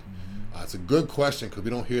women. It's a good question because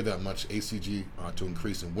we don't hear that much HCG to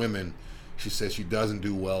increase in women. She says she doesn't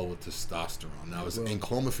do well with testosterone. Now, is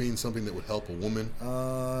enclomiphene something that would help a woman?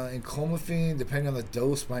 Enclomiphene, depending on the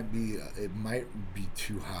dose, might be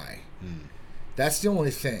too high. That's the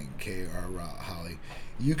only thing, K.R. Holly.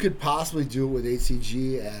 You could possibly do it with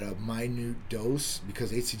HCG at a minute dose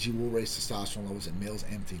because HCG will raise testosterone levels in males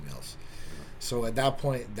and females. So at that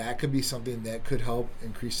point, that could be something that could help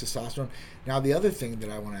increase testosterone. Now, the other thing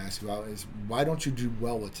that I want to ask you about is why don't you do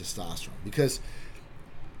well with testosterone? Because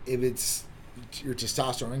if it's your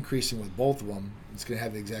testosterone increasing with both of them, it's going to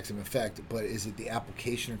have the exact same effect. But is it the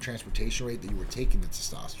application or transportation rate that you were taking the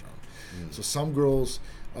testosterone? So some girls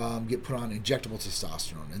get put on injectable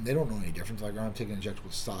testosterone, and they don't know any difference. Like, I'm taking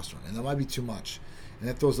injectable testosterone, and that might be too much. And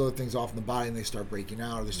that throws other things off in the body, and they start breaking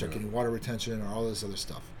out, or they start getting water retention, or all this other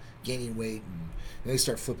stuff, gaining weight, and they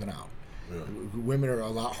start flipping out. Yeah. Women are a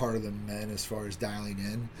lot harder than men as far as dialing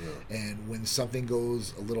in, and when something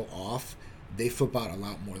goes a little off, they flip out a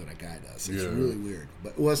lot more than a guy does. It's really weird.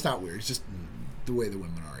 But well, it's not weird. It's just the way the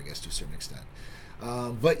women are, I guess, to a certain extent.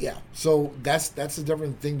 But yeah, so that's a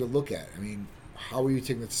different thing to look at. I mean, how were you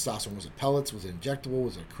taking the testosterone? Was it pellets? Was it injectable?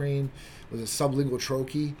 Was it cream? Was it sublingual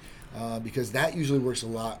troche? Because that usually works a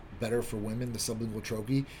lot better for women, the sublingual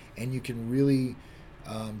troche, and you can really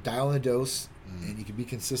dial in a dose, and you can be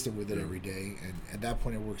consistent with it every day. And at that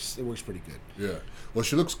point, it works pretty good. Yeah. Well,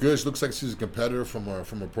 she looks good. She looks like she's a competitor from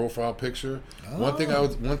her profile picture. Oh. One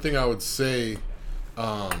thing I would say.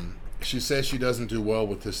 She says she doesn't do well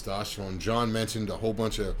with testosterone. John mentioned a whole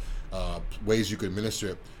bunch of ways you could administer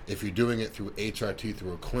it if you're doing it through HRT,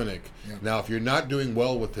 through a clinic. Yep. Now, if you're not doing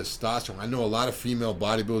well with testosterone, I know a lot of female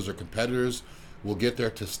bodybuilders or competitors will get their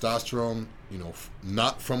testosterone,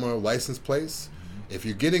 not from a licensed place. Mm-hmm. If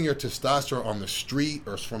you're getting your testosterone on the street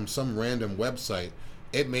or from some random website,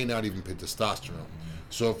 it may not even be testosterone. Mm-hmm.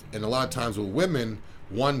 So, and a lot of times with women,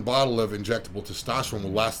 one bottle of injectable testosterone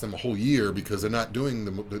will last them a whole year because they're not doing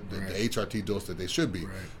the HRT dose that they should be.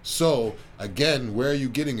 Right. So, again, where are you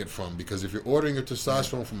getting it from? Because if you're ordering your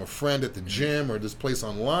testosterone from a friend at the gym or this place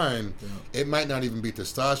online, it might not even be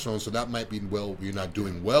testosterone, so that might be, you're not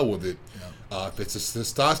doing well with it. Yeah. If it's a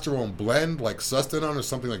testosterone blend like Sustanon or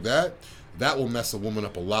something like that, that will mess a woman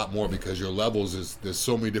up a lot more because your levels, there's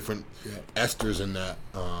so many different esters in that.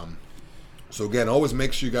 So again, always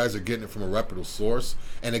make sure you guys are getting it from a reputable source.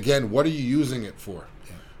 And again, what are you using it for?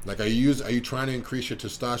 Yeah. Like, are you trying to increase your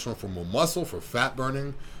testosterone for more muscle, for fat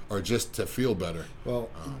burning, or just to feel better? Well,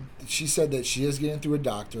 she said that she is getting through a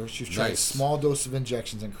doctor. She's trying a small dose of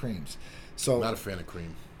injections and creams. So I'm not a fan of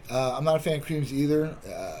cream. I'm not a fan of creams either.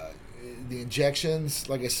 The injections,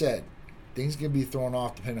 like I said, things can be thrown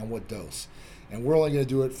off depending on what dose. And we're only going to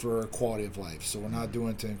do it for quality of life. So we're not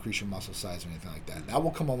doing it to increase your muscle size or anything like that. That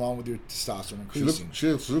will come along with your testosterone increasing. She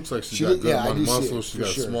looks like she's got good amount of muscle. She's got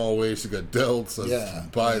small waist. She's got delts,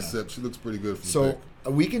 biceps. Yeah. She looks pretty good from the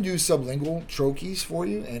pic. We can do sublingual troches for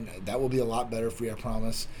you, and that will be a lot better for you, I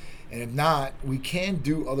promise. And if not, we can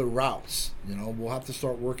do other routes. We'll have to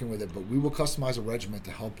start working with it, but we will customize a regimen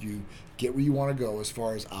to help you get where you want to go as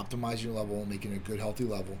far as optimizing your level, making a good, healthy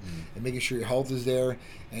level, and making sure your health is there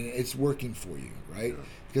and it's working for you, right? Yeah.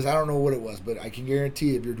 Because I don't know what it was, but I can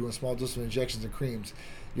guarantee if you're doing small doses of injections and creams,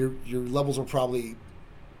 your levels are probably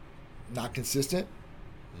not consistent,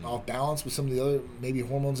 off balance with some of the other maybe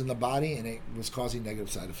hormones in the body, and it was causing negative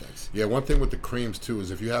side effects. Yeah, one thing with the creams too is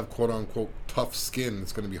if you have quote unquote tough skin,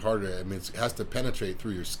 it's going to be harder. I mean, it has to penetrate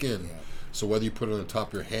through your skin. Yeah. So whether you put it on the top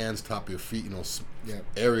of your hands, top of your feet,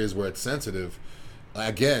 areas where it's sensitive.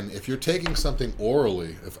 Again, if you're taking something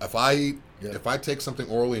orally, if I take something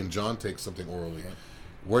orally and John takes something orally,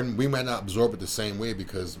 we might not absorb it the same way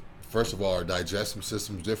because, first of all, our digestive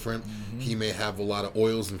system's different. Mm-hmm. He may have a lot of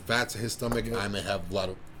oils and fats in his stomach. I may have a lot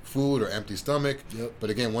of food or empty stomach. But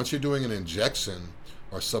again, once you're doing an injection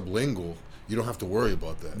or sublingual, you don't have to worry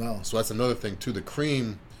about that. No. So that's another thing too. The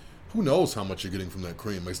cream, who knows how much you're getting from that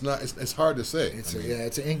cream? It's hard to say. It's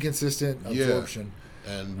an inconsistent absorption.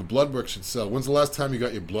 And the blood work should sell. When's the last time you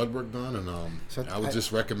got your blood work done? And I would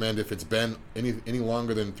just recommend if it's been any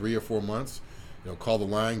longer than 3 or 4 months, call the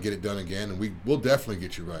line, get it done again, and we'll definitely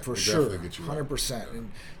get you right. For sure, 100%.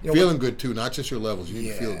 And feeling good too, not just your levels. You need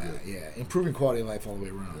to feel good. Yeah, improving quality of life all the way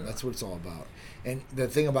around. Yeah. That's what it's all about. And the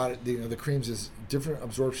thing about it, the creams is different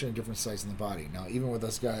absorption in different sites in the body. Now, even with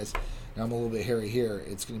us guys, now I'm a little bit hairy here.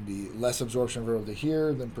 It's going to be less absorption over to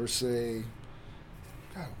here than per se.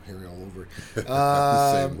 God, hairy all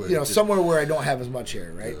over. Somewhere where I don't have as much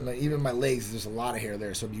hair, right? Yeah. Even my legs, there's a lot of hair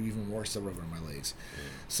there, so it'd be even more stuff over my legs. Yeah.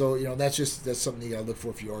 So, that's something you gotta look for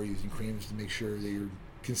if you are using creams to make sure that you're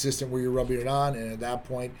consistent where you're rubbing it on, and at that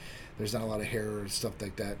point, there's not a lot of hair or stuff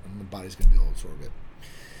like that, and the body's gonna be able to absorb it.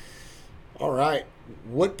 All right.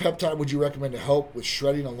 What peptide would you recommend to help with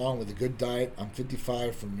shredding along with a good diet? I'm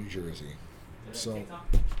 55 from New Jersey. So, TikTok?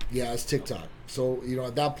 Yeah, it's TikTok. So,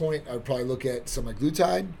 at that point, I would probably look at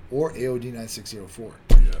semaglutide or AOD 9604.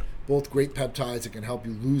 Yeah. Both great peptides that can help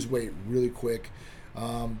you lose weight really quick.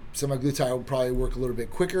 Semaglutide will probably work a little bit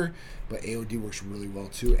quicker, but AOD works really well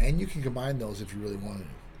too. And you can combine those if you really wanted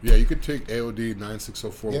to. Yeah, you could take AOD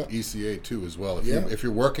 9604 Yep. with ECA too as well. Yeah. If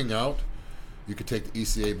you're working out, you could take the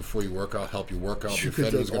ECA before you work out, help you work out. You The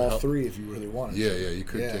could amphetamine is take gonna all help. three if you really wanted Yeah, to. yeah, you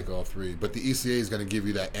could take all three. But the ECA is going to give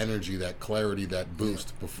you that energy, that clarity, that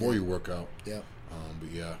boost before you work out. Yeah.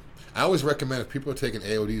 But yeah, I always recommend if people are taking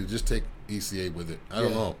AOD to just take ECA with it. I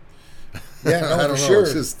don't know. Yeah, no, I don't for know. sure.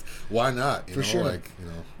 It's just why not? For sure.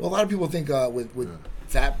 Well, a lot of people think with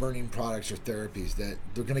fat burning products or therapies that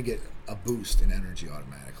they're going to get a boost in energy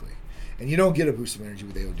automatically, and you don't get a boost of energy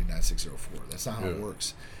with AOD 9604. That's not how it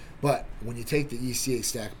works. But when you take the ECA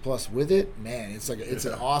Stack Plus with it, man, it's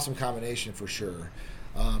an awesome combination for sure.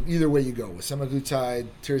 Either way you go, with semaglutide,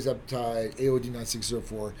 tirzepatide, AOD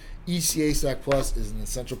 9604, ECA Stack Plus is an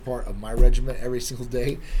essential part of my regimen every single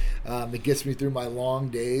day. It gets me through my long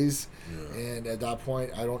days, and at that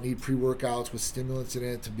point, I don't need pre-workouts with stimulants in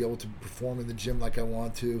it to be able to perform in the gym like I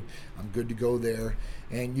want to. I'm good to go there,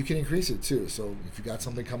 and you can increase it too. So if you got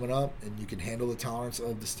something coming up and you can handle the tolerance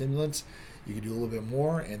of the stimulants, you can do a little bit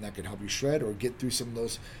more, and that can help you shred or get through some of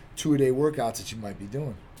those 2-a-day workouts that you might be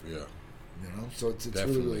doing. Yeah. So it's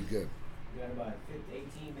really, really good. We got about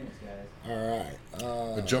 18 minutes, guys. All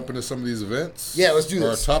right. But jump into some of these events. Yeah, let's do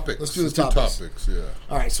this. Topics. Let's do the topics. Yeah.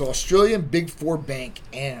 All right. So Australian Big Four bank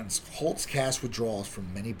ANZ halts cash withdrawals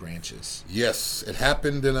from many branches. Yes, it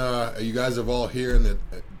happened in. You guys have all heard that.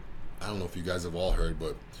 I don't know if you guys have all heard,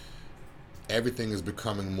 but everything is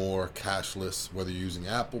becoming more cashless. Whether you're using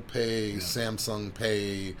Apple Pay, Samsung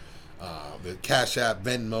Pay, the Cash App,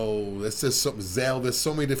 Venmo, there's just Zelle. There's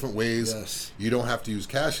so many different ways. Yes. You don't have to use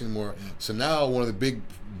cash anymore. So now one of the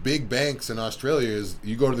big banks in Australia is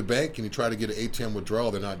you go to the bank and you try to get an ATM withdrawal.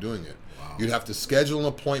 They're not doing it. Wow. You'd have to schedule an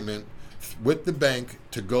appointment with the bank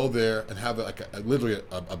to go there and have literally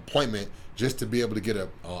an appointment just to be able to get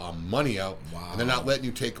a money out. Wow. And they're not letting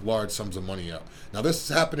you take large sums of money out. Now this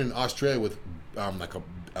is happening in Australia with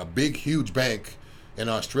a big, huge bank in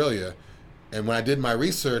Australia. And when I did my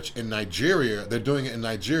research in Nigeria, they're doing it in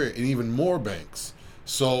Nigeria and even more banks.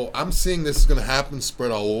 So I'm seeing this is going to happen,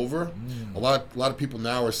 spread all over. A lot of people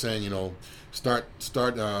now are saying, start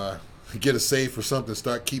get a safe or something,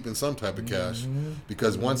 start keeping some type of cash,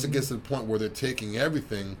 because once it gets to the point where they're taking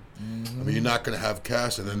everything, I mean, you're not going to have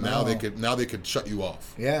cash, and then now they could shut you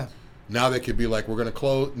off. Yeah. Now they could be like, we're going to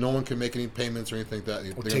close. No one can make any payments or anything like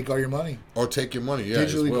that. Or take all your money. Or take your money. Yeah,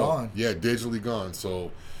 digitally gone. Yeah, digitally gone.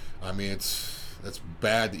 So, I mean, that's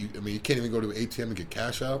bad. You can't even go to an ATM and get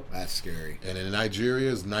cash out. That's scary. And in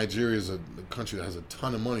Nigeria is a country that has a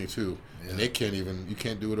ton of money too, and you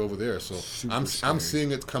can't do it over there. So I'm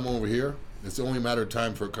seeing it come over here. It's only a matter of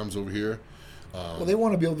time before it comes over here. Well, they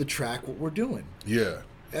want to be able to track what we're doing. Yeah.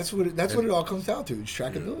 That's what it all comes down to. It's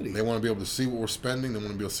trackability. Yeah. They want to be able to see what we're spending. They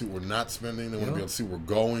want to be able to see what we're not spending. They want to be able to see where we're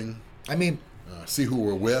going. I mean, see who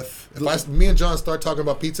we're with. If me and John start talking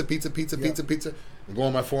about pizza, and go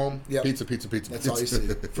on my phone, pizza. That's all you see.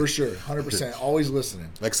 For sure. 100%. Always listening.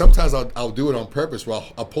 Like sometimes I'll do it on purpose where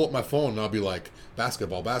I'll pull up my phone and I'll be like,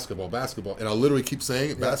 basketball. And I'll literally keep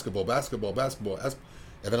saying it, basketball. And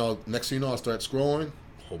then next thing you know, I'll start scrolling,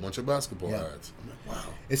 a whole bunch of basketball ads. I'm like,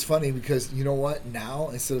 wow. It's funny because you know what? Now,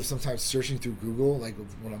 instead of sometimes searching through Google, like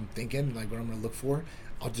what I'm thinking, like what I'm going to look for,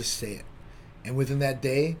 I'll just say it. And within that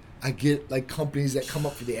day, I get like companies that come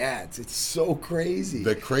up for the ads. It's so crazy.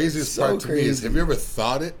 The craziest part to me is, have you ever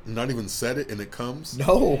thought it, not even said it, and it comes?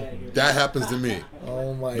 No. That happens to me.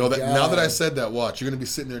 Oh my God. Now that I said that, watch, you're going to be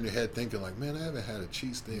sitting there in your head thinking like, man, I haven't had a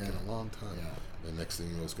cheesesteak in a long time. Yeah. The next thing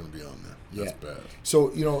you know, it's going to be on there. That's bad. So,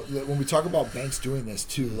 when we talk about banks doing this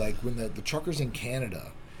too, like when the truckers in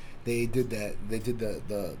Canada, they did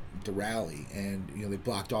the rally, and they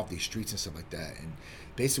blocked off these streets and stuff like that. And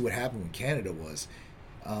basically what happened in Canada was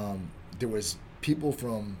there was people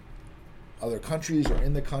from other countries or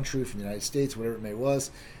in the country, from the United States, whatever it may was,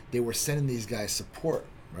 they were sending these guys support,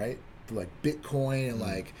 right? For like Bitcoin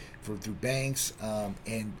and through banks,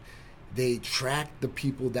 and they tracked the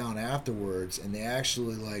people down afterwards, and they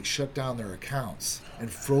actually shut down their accounts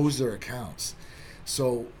and froze their accounts.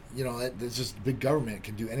 So it's just big government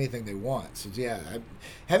can do anything they want. So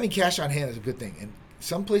having cash on hand is a good thing. And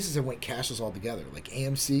some places have went cashless altogether, like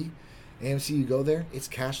AMC, you go there, it's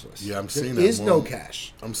cashless. Yeah, I'm seeing that. There is no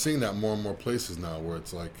cash. I'm seeing that more and more places now where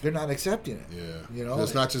it's like they're not accepting it. Yeah,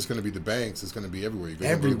 it's not just going to be the banks; it's going to be everywhere. You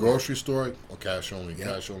go to the grocery store, cash only,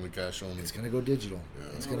 cash only. It's going to go digital.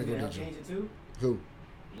 Yeah. It's going to go digital. Change it too? Who?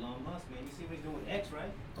 Elon Musk, man. You see what he's doing with X,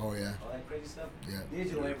 right? Oh yeah. All that crazy stuff. Yeah.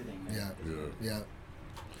 Digital everything, man. Yeah.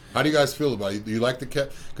 How do you guys feel about it? Do you like the cash?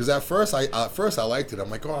 Because at first I liked it. I'm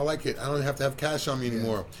like, oh, I like it. I don't have to have cash on me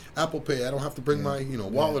anymore. Apple Pay. I don't have to bring my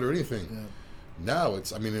wallet or anything. Yeah. Now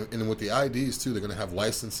it's, and with the IDs too, they're going to have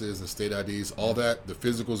licenses and state IDs. All that, the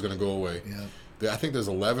physical is going to go away. Yeah. I think there's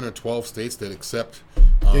 11 or 12 states that accept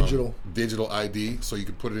digital ID, so you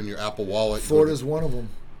can put it in your Apple Wallet. Florida's one of them.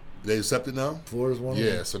 They accept it now? Florida's one of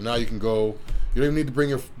them. Yeah, so now you can go. You don't even need to bring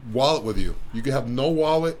your wallet with you. You can have no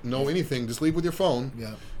wallet, no anything. Just leave with your phone.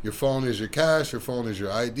 Yeah. Your phone is your cash. Your phone is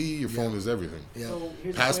your ID. Your phone is everything. Yeah. So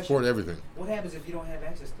here's passport, the everything. What happens if you don't have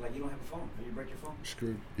access to, like, you don't have a phone, or you break your phone?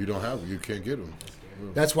 Screwed. You don't have. You can't get them.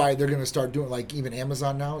 That's why they're going to start doing, like, even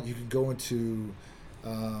Amazon now. You can go into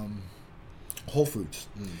Whole Foods,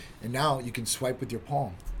 and now you can swipe with your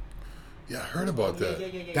palm. Yeah, I heard about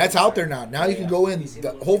that. That's out there now. Now you can go in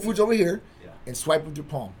the Whole Foods over here and swipe with your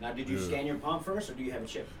palm. Now, did you scan your palm first, or do you have a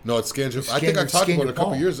chip? No, it scans your. I think I talked about it a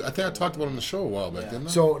couple years. I think I talked about it on the show a while back, didn't I?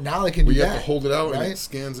 So now they can do that. You have to hold it out and it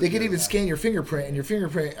scans it. They can even scan your fingerprint, and your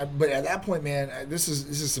fingerprint. But at that point, man, this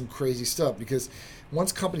is some crazy stuff, because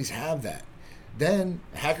once companies have that, then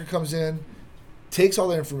a hacker comes in, takes all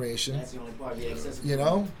the information. That's the only part. You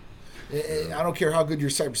know. I don't care how good your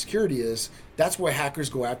cybersecurity is. That's what hackers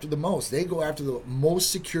go after the most. They go after the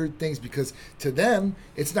most secured things, because to them,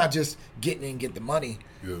 it's not just getting in and get the money.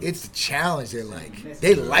 Yeah. It's the challenge they like.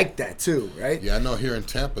 They like that too, right? Yeah, I know here in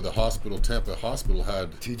Tampa, Tampa Hospital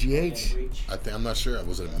had TGH. I'm not sure.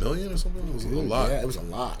 Was it 1 million or something? It was a lot. Yeah, it was a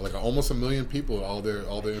lot. Like almost 1 million people. All their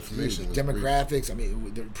information. Dude, demographics.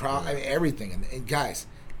 Everything. And guys,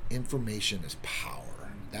 information is power.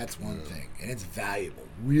 That's one thing, and it's valuable,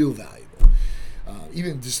 real valuable.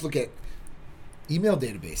 Even just look at email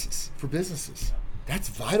databases for businesses. That's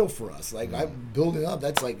vital for us. Like I'm building up.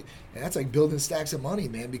 That's like building stacks of money,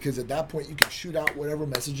 man. Because at that point, you can shoot out whatever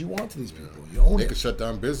message you want to these people. You own They it. could shut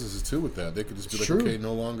down businesses too with that. They could just be like, okay,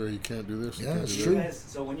 no longer, you can't do this. Yeah, it's true.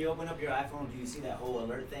 So when you open up your iPhone, do you see that whole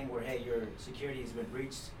alert thing where, hey, your security has been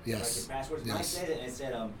breached? Yes. Like your passwords. Yes. Mine said it, and it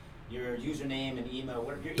said your username and email.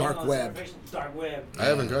 Your Dark email web. Dark web. I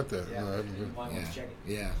haven't got that. Yeah. No, I haven't got Check it.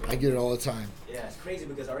 Yeah, I get it all the time. Yeah, it's crazy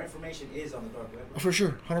because our information is on the dark web. For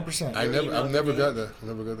sure, 100%. I've never got that. I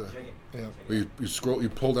never got that. Check it. Yeah. You scroll, you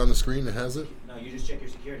pull down the screen, it has it. No, you just check your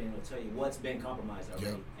security and it'll tell you what's been compromised already.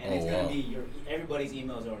 Yep. And it's gonna be everybody's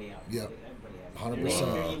email is already out. Yep. Everybody has it.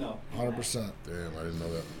 100%. Your email. 100%. Damn, I didn't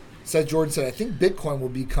know that. Seth Jordan said, I think Bitcoin will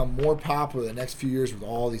become more popular in the next few years with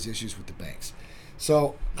all these issues with the banks.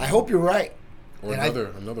 So I hope you're right. Or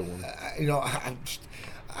another one.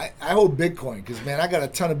 I hold Bitcoin because, man, I got a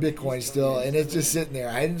ton of Bitcoin still, and it's just sitting there.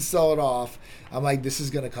 I didn't sell it off. I'm like, this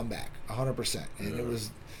is going to come back 100%. And it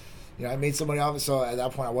was, I made some money off it, so at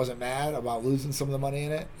that point I wasn't mad about losing some of the money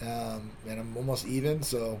in it, and I'm almost even.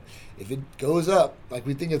 So if it goes up like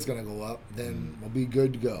we think it's going to go up, then we'll be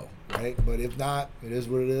good to go, right? But if not, it is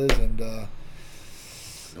what it is, and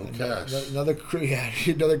no cash. Another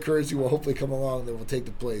currency will hopefully come along that will take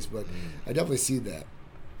the place, but I definitely see that.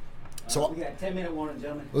 So we got a 10-minute warning,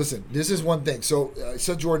 gentlemen. Listen, this is one thing. So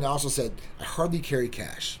Seth Jordan also said, I hardly carry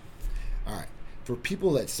cash. All right. For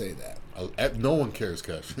people that say that. No one carries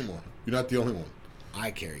cash anymore. You're not the only one.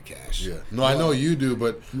 I carry cash. Yeah. No, I know you do,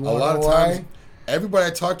 but a lot of times, everybody I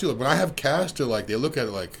talk to, when I have cash, they look at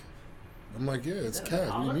it like, I'm like, yeah, it's cash.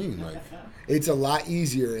 What do you mean? Like, it's a lot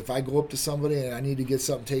easier if I go up to somebody and I need to get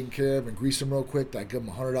something taken care of and grease them real quick. I give them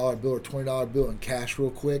a $100 bill or $20 bill in cash real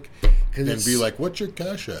quick. And be like, what's your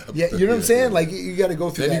cash app? Yeah, you know what I'm saying? Like, you got to go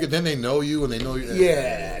through that. Then they know you and they know you.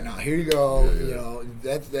 Yeah, no, here you go.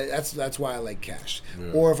 That's why I like cash.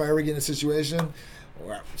 Yeah. Or if I ever get in a situation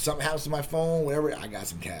or something happens to my phone, whatever, I got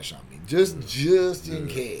some cash on me. Just in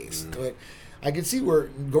case. But I can see where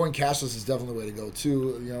going cashless is definitely the way to go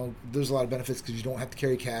too. There's a lot of benefits because you don't have to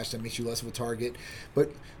carry cash. That makes you less of a target.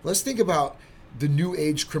 But let's think about the new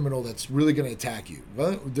age criminal that's really going to attack you.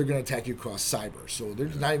 Well, they're going to attack you across cyber. So they're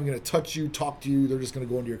not even going to touch you, talk to you. They're just going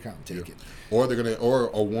to go into your account and take it. Or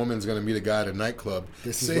a woman's going to meet a guy at a nightclub.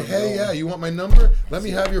 Say, hey, you want my number? Let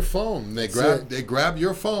me have your phone. They grab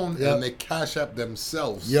your phone and they cash app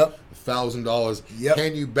themselves. $1,000.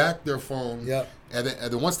 Hand you back their phone. And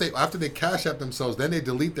then after they cash app themselves, then they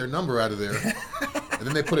delete their number out of there, and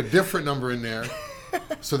then they put a different number in there.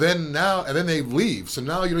 So then they leave. So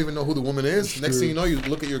now you don't even know who the woman is. Next thing you know, you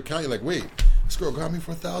look at your account, you're like, wait, this girl got me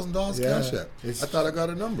for $1,000 cash app. I thought I got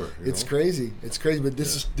a number. It's crazy. It's crazy, but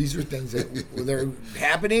these are things that they're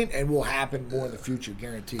happening and will happen more in the future,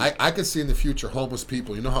 guaranteed. I could see in the future homeless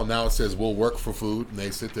people. You know how now it says we'll work for food, and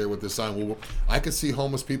they sit there with this sign. I could see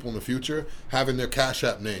homeless people in the future having their cash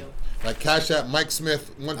app name. Like Cash App Mike Smith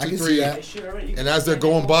 123, and as they're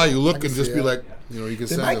going by, you look and just be like, You know, you can they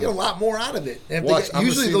send might them. get a lot more out of it. And if Watch, they I'm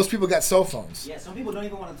usually gonna see- those people got cell phones. Yeah, some people don't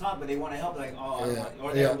even want to talk, but they want to help. Like, oh, Yeah.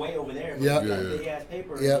 or they're Yeah. way over there. But Yeah. you got a Yeah. big ass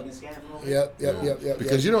paper. Yeah. You can scan it from over there. Yep.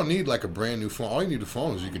 Because you don't need like a brand new phone. All you need a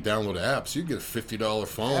phone is you can download an app. So you get a $50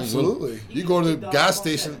 phone. Absolutely. You go to the $50 gas phone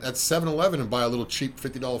station set. at 7-Eleven and buy a little cheap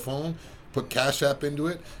 $50 phone. Put Cash App into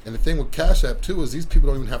it. And the thing with Cash App too is these people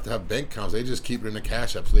don't even have to have bank accounts. They just keep it in the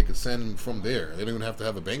Cash App so they can send them from there. They don't even have to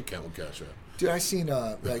have a bank account with Cash App. Dude, I seen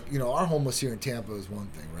like, you know, our homeless here in Tampa is one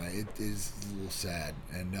thing, right? It is a little sad,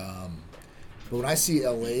 and but when I see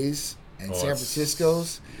LA's and San it's-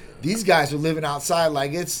 Francisco's, these guys are living outside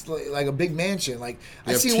like it's like a big mansion. Like I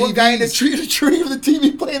They have see one guy in the TVs. tree with the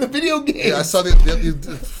TV playing the video game. Yeah, I saw the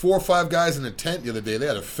 4 or 5 guys in a tent the other day. They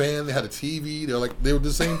had a fan, they had a TV. They were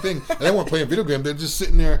the same thing. And they weren't playing video game. They're just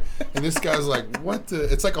sitting there, and this guy's like, "What the?"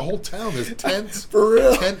 It's like a whole town. There's tents, For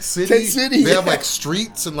real. tent city. Tent city, They have yeah. like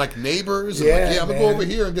streets and like neighbors. And Yeah, like, I'm gonna go man. over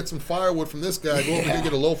here and get some firewood from this guy. Go over here,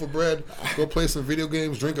 get a loaf of bread. Go play some video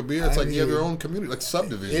games, drink a beer. It's I like you have mean, your own community, like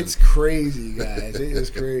subdivision. It's crazy, guys. It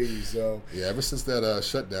is crazy. So Yeah, ever since that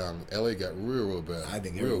shutdown, LA got real bad. I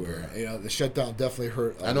think real everywhere, bad. you know, the shutdown definitely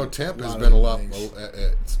hurt. I know Tampa has of been a lot, things.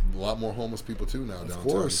 it's a lot more homeless people too now downtown.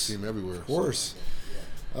 You course. see them everywhere. Of course.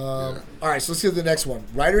 Yeah. All right, so let's get to the next one.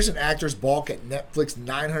 Writers and actors balk at Netflix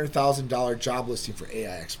 $900,000 job listing for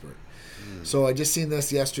AI expert. So I just seen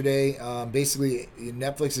this yesterday. Basically,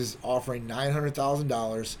 Netflix is offering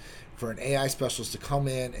 $900,000 for an AI specialist to come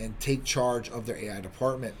in and take charge of their AI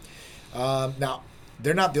department. Now,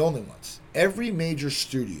 they're not the only ones. Every major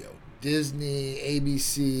studio, Disney,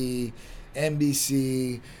 ABC,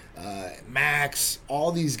 NBC, Max,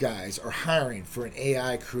 all these guys are hiring for an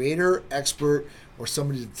AI creator, expert, or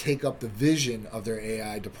somebody to take up the vision of their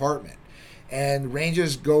AI department. And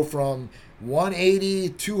ranges go from 180,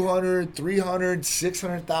 200, 300,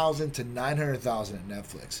 600,000 to 900,000 at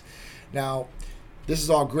Netflix. Now, this is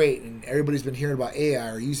all great, and everybody's been hearing about AI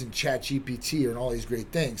or using ChatGPT and all these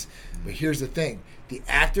great things. But here's the thing. The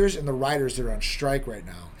actors and the writers that are on strike right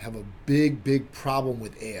now have a big problem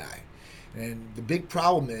with AI. And the big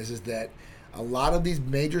problem is that a lot of these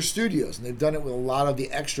major studios, and they've done it with a lot of the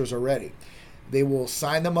extras already, they will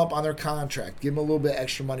sign them up on their contract, give them a little bit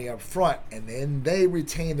extra money up front, and then they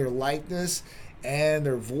retain their likeness and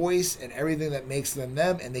their voice and everything that makes them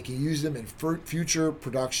them, and they can use them in future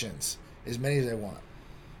productions, as many as they want.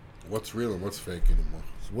 What's real and what's fake anymore?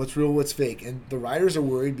 So what's real, what's fake? And the writers are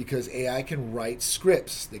worried because AI can write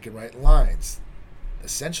scripts. They can write lines.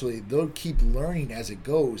 Essentially, they'll keep learning as it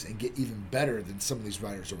goes and get even better than some of these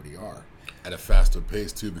writers already are. At a faster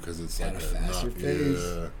pace too, because it's At like a faster not, pace.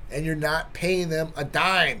 Yeah. And you're not paying them a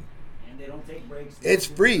dime. And they don't take breaks. It's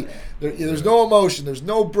free. There's no emotion. There's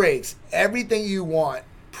no breaks. Everything you want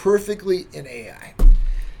perfectly in AI.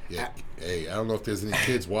 Yeah. Hey, I don't know if there's any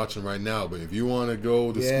kids watching right now, but if you want to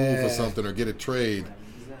go to school Yeah. for something or get a trade,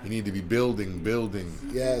 you need to be building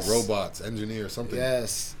Yes. robots, engineer, something.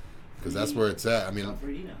 Yes. Because that's where it's at. I mean,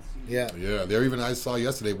 3D now. Yeah. yeah, there even I saw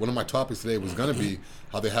yesterday, one of my topics today was going to be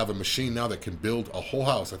how they have a machine now that can build a whole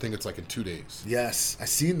house. I think it's like in 2 days. Yes. I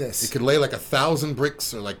seen this. It could lay like 1,000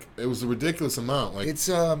 bricks, or like it was a ridiculous amount. Like It's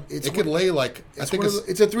it could lay like I think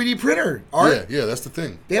it's a 3D printer. Art. yeah, that's the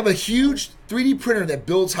thing. They have a huge 3D printer that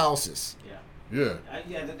builds houses. Yeah.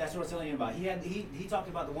 Yeah. That's what I was telling you about. He talked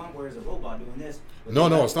about the one where it's a robot doing this. but No,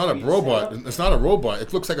 they no, got it's not a where you set robot. up- It's not a robot.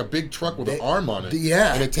 It looks like a big truck with an arm on it.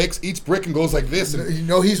 Yeah. And it takes each brick and goes like this. And You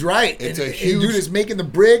know he's right. It's and, a and huge- dude is making the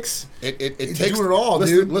bricks. it It's takes doing it all,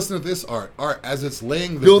 listen, dude. Listen to this, Art. As it's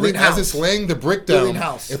laying the Building brick, house. as it's laying the brick down. Building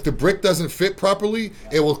house. If the brick doesn't fit properly,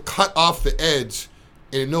 it will cut off the edge.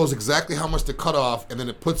 And it knows exactly how much to cut off, and then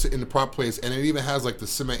it puts it in the proper place. And it even has like the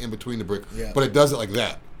cement in between the brick. Yeah. But it does it like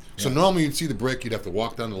that. So Yeah. normally you'd see the brick, you'd have to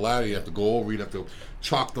walk down the ladder, you'd have to go over, you'd have to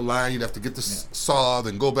chalk the line, you'd have to get the saw,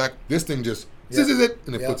 then go back. This thing just Yeah.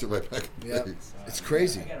 and it Yeah. puts it right back in Yeah. place. It's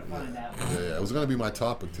crazy. I gotta find that one. Yeah, it was going to be my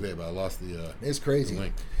topic today, but I lost the It's crazy.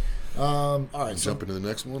 link. All right. So, Jump into the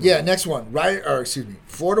next one? yeah, next one.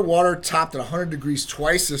 Florida water topped at 100 degrees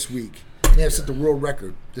twice this week. They have set the world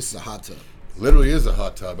record. This is a hot tub. Literally is a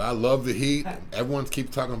hot tub. I love the heat. Everyone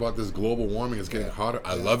keeps talking about this global warming. It's getting hotter.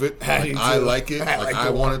 I love it. I do I too. like it. I Like, like I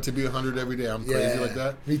the want water. it to be 100 every day. I'm crazy like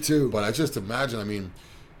that. Me too. But I just imagine, I mean,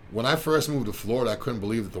 when I first moved to Florida, I couldn't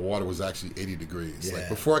believe that the water was actually 80 degrees. Yeah. Like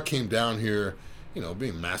before I came down here, you know,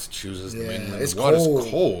 being Massachusetts, the Yeah, mainland, it's the water's cold.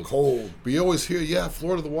 cold. Cold. But you always hear, yeah,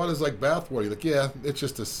 Florida, the water's like bath water. You're like, yeah, it's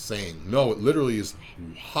just a saying. No, it literally is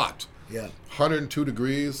hot. Yeah. 102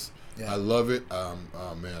 degrees. Yeah. I love it. Oh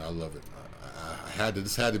man, I love it. I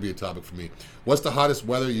This had to be a topic for me. What's the hottest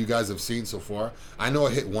weather you guys have seen so far? I know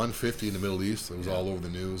it hit 150 in the Middle East. It was all over the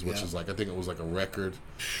news, which is like, I think it was like a record.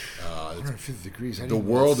 150 degrees. The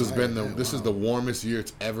world has been this is the warmest year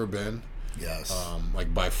it's ever been. Yes.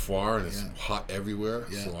 Like by far, and it's hot everywhere.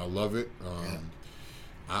 Yeah. So I love it.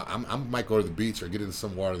 I might go to the beach or get into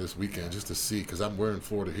some water this weekend just to see, because we're in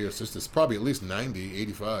Florida here, so it's probably at least 90,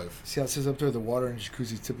 85. See how it says up there, the water in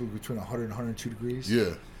jacuzzi is typically between 100 and 102 degrees? Yeah.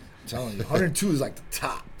 I'm telling you, 102 is like the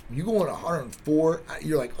top. You go on 104,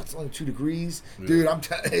 you're like, oh, it's only 2 degrees. Yeah. Dude, I'm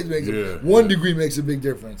telling you, 1 degree makes a big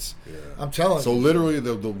difference. Yeah. I'm telling you. So literally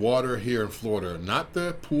the water here in Florida, not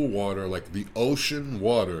the pool water, like the ocean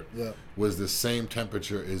water, was the same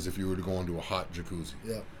temperature as if you were to go into a hot jacuzzi.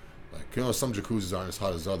 Yeah. Like, some jacuzzis aren't as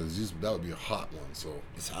hot as others. That would be a hot one. So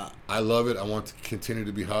it's hot. I love it. I want it to continue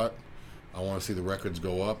to be hot. I want to see the records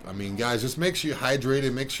go up. I mean, guys, just make sure you're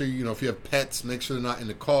hydrated. Make sure, if you have pets, make sure they're not in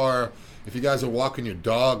the car. If you guys are walking your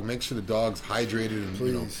dog, make sure the dog's hydrated.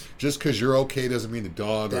 And, just because you're okay doesn't mean the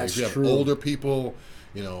dog. That's or if you have older people,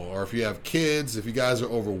 or if you have kids, if you guys are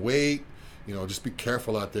overweight, just be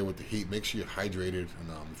careful out there with the heat. Make sure you're hydrated.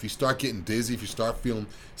 And if you start getting dizzy, if you start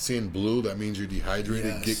seeing blue, that means you're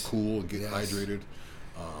dehydrated. Yes. Get cool and get hydrated.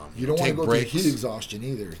 You don't want to go breaks. through heat exhaustion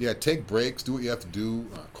either. Yeah, take breaks. Do what you have to do.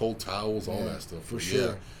 Cold towels, all that stuff. For sure.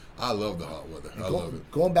 Yeah, I love the hot weather. I love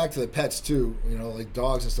it. Going back to the pets too, like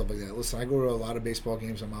dogs and stuff like that. Listen, I go to a lot of baseball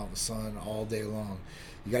games. I'm out in the sun all day long.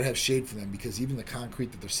 You got to have shade for them, because even the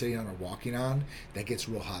concrete that they're sitting on or walking on, that gets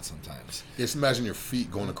real hot sometimes. Just imagine your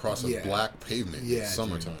feet going across a black pavement in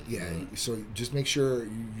summertime. Dude. Yeah, so just make sure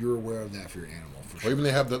you're aware of that for your animal. For sure. Or even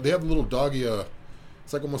they have the little doggy.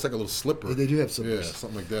 It's like almost like a little slipper. They do have slippers. Yeah,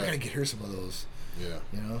 something like that. I gotta get her some of those. Yeah.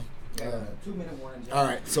 2-minute warning. All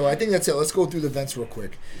right, so I think that's it. Let's go through the events real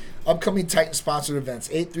quick. Upcoming Titan sponsored events: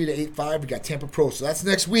 8-3 to 8-5. We got Tampa Pro, so that's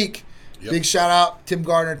next week. Yep. Big shout out Tim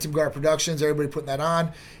Gardner Productions. Everybody putting that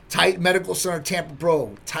on. Titan Medical Center Tampa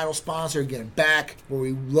Pro, title sponsor again, back where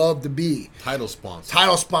we love to be. Title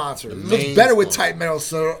sponsor. It looks better with Titan Medical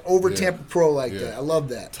Center over Tampa Pro like that. I love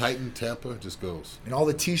that. Titan Tampa just goes. And all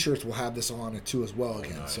the T-shirts will have this on it too as well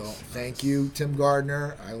again. Nice, so thank you, Tim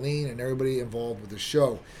Gardner, Eileen, and everybody involved with the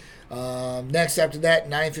show. Next after that,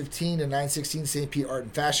 9/15 and 9/16 St. Pete Art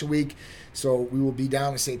and Fashion Week. So we will be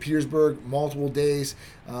down in St. Petersburg multiple days.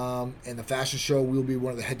 And the fashion show, we'll be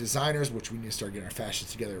one of the head designers, which we need to start getting our fashion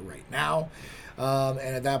together right now. And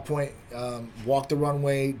at that point, walk the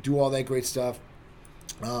runway, do all that great stuff.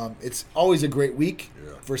 It's always a great week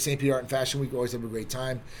for St. Pete Art and Fashion Week. We always have a great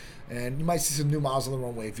time. And you might see some new models on the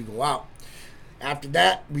runway if you go out. After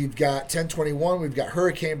that, we've got 10/21. We've got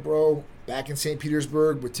Hurricane Bro back in St.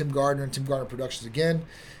 Petersburg with Tim Gardner and Tim Gardner Productions again.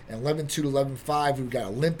 And 11/2 to 11/5, we've got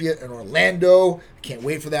Olympia in Orlando. Can't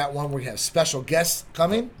wait for that one. We're going to have special guests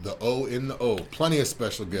coming. The O in the O. Plenty of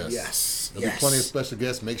special guests. Yes. There'll be plenty of special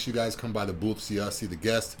guests. Make sure you guys come by the booth, see us, see the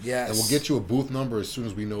guests. Yes. And we'll get you a booth number as soon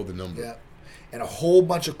as we know the number. Yeah. And a whole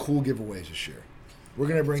bunch of cool giveaways this year. We're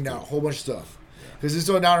going to bring down a whole bunch of stuff. Because it's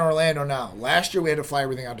going down in Orlando now. Last year we had to fly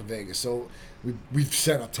everything out to Vegas. So we've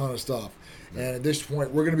sent a ton of stuff. And at this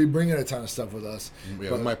point, we're going to be bringing a ton of stuff with us.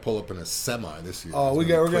 Yeah, we might pull up in a semi this year. Oh,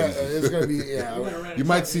 it's going to be, You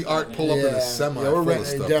might see Art pull up in a semi. Yeah, we're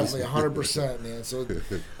renting definitely 100%, man. So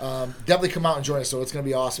definitely come out and join us. So it's going to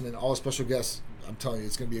be awesome. And all the special guests, I'm telling you,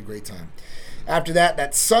 it's going to be a great time. After that,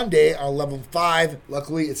 that's Sunday on 11/5.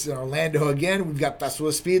 Luckily, it's in Orlando again. We've got Festival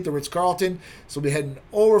of Speed at the Ritz-Carlton. So we'll be heading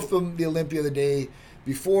over from the Olympia the day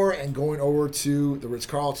before and going over to the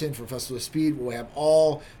Ritz-Carlton for Festival of Speed. We'll have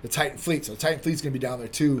all the Titan Fleet. So the Titan Fleet's going to be down there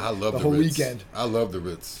too. I love the whole Ritz. Weekend. I love the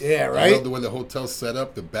Ritz. Yeah, right? I love the way the hotel's set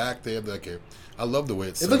up. The back, they have I love the way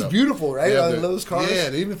it's set up. It looks beautiful, right? I love those cars. Yeah,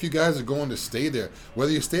 and even if you guys are going to stay there,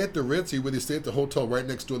 whether you stay at the Ritz or whether you stay at the hotel right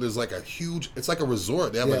next door, there's like it's like a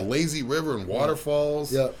resort. They have like lazy river and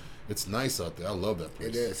waterfalls. Yeah. It's nice out there. I love that place.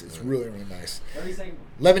 It is. It's really, really nice.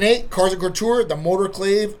 11/8, Cars and Couture, the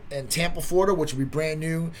Motorclave in Tampa, Florida, which will be brand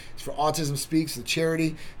new. It's for Autism Speaks, the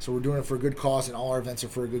charity. So we're doing it for a good cause, and all our events are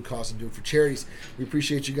for a good cause and do it for charities. We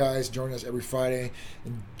appreciate you guys joining us every Friday.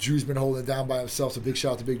 And Drew's been holding it down by himself, so big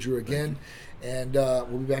shout out to Big Drew again. And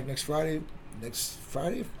we'll be back next Friday.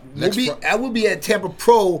 I will be at Tampa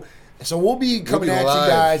Pro. So we'll be coming at you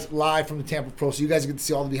guys live from the Tampa Pro. So you guys get to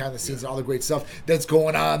see all the behind the scenes and all the great stuff that's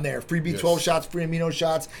going on there. Free B12 shots, free amino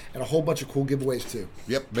shots, and a whole bunch of cool giveaways too.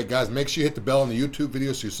 Yep. But guys, make sure you hit the bell on the YouTube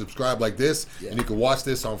video so you subscribe like this. And you can watch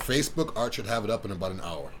this on Facebook. Art should have it up in about an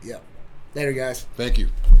hour. Yep. Later, guys. Thank you.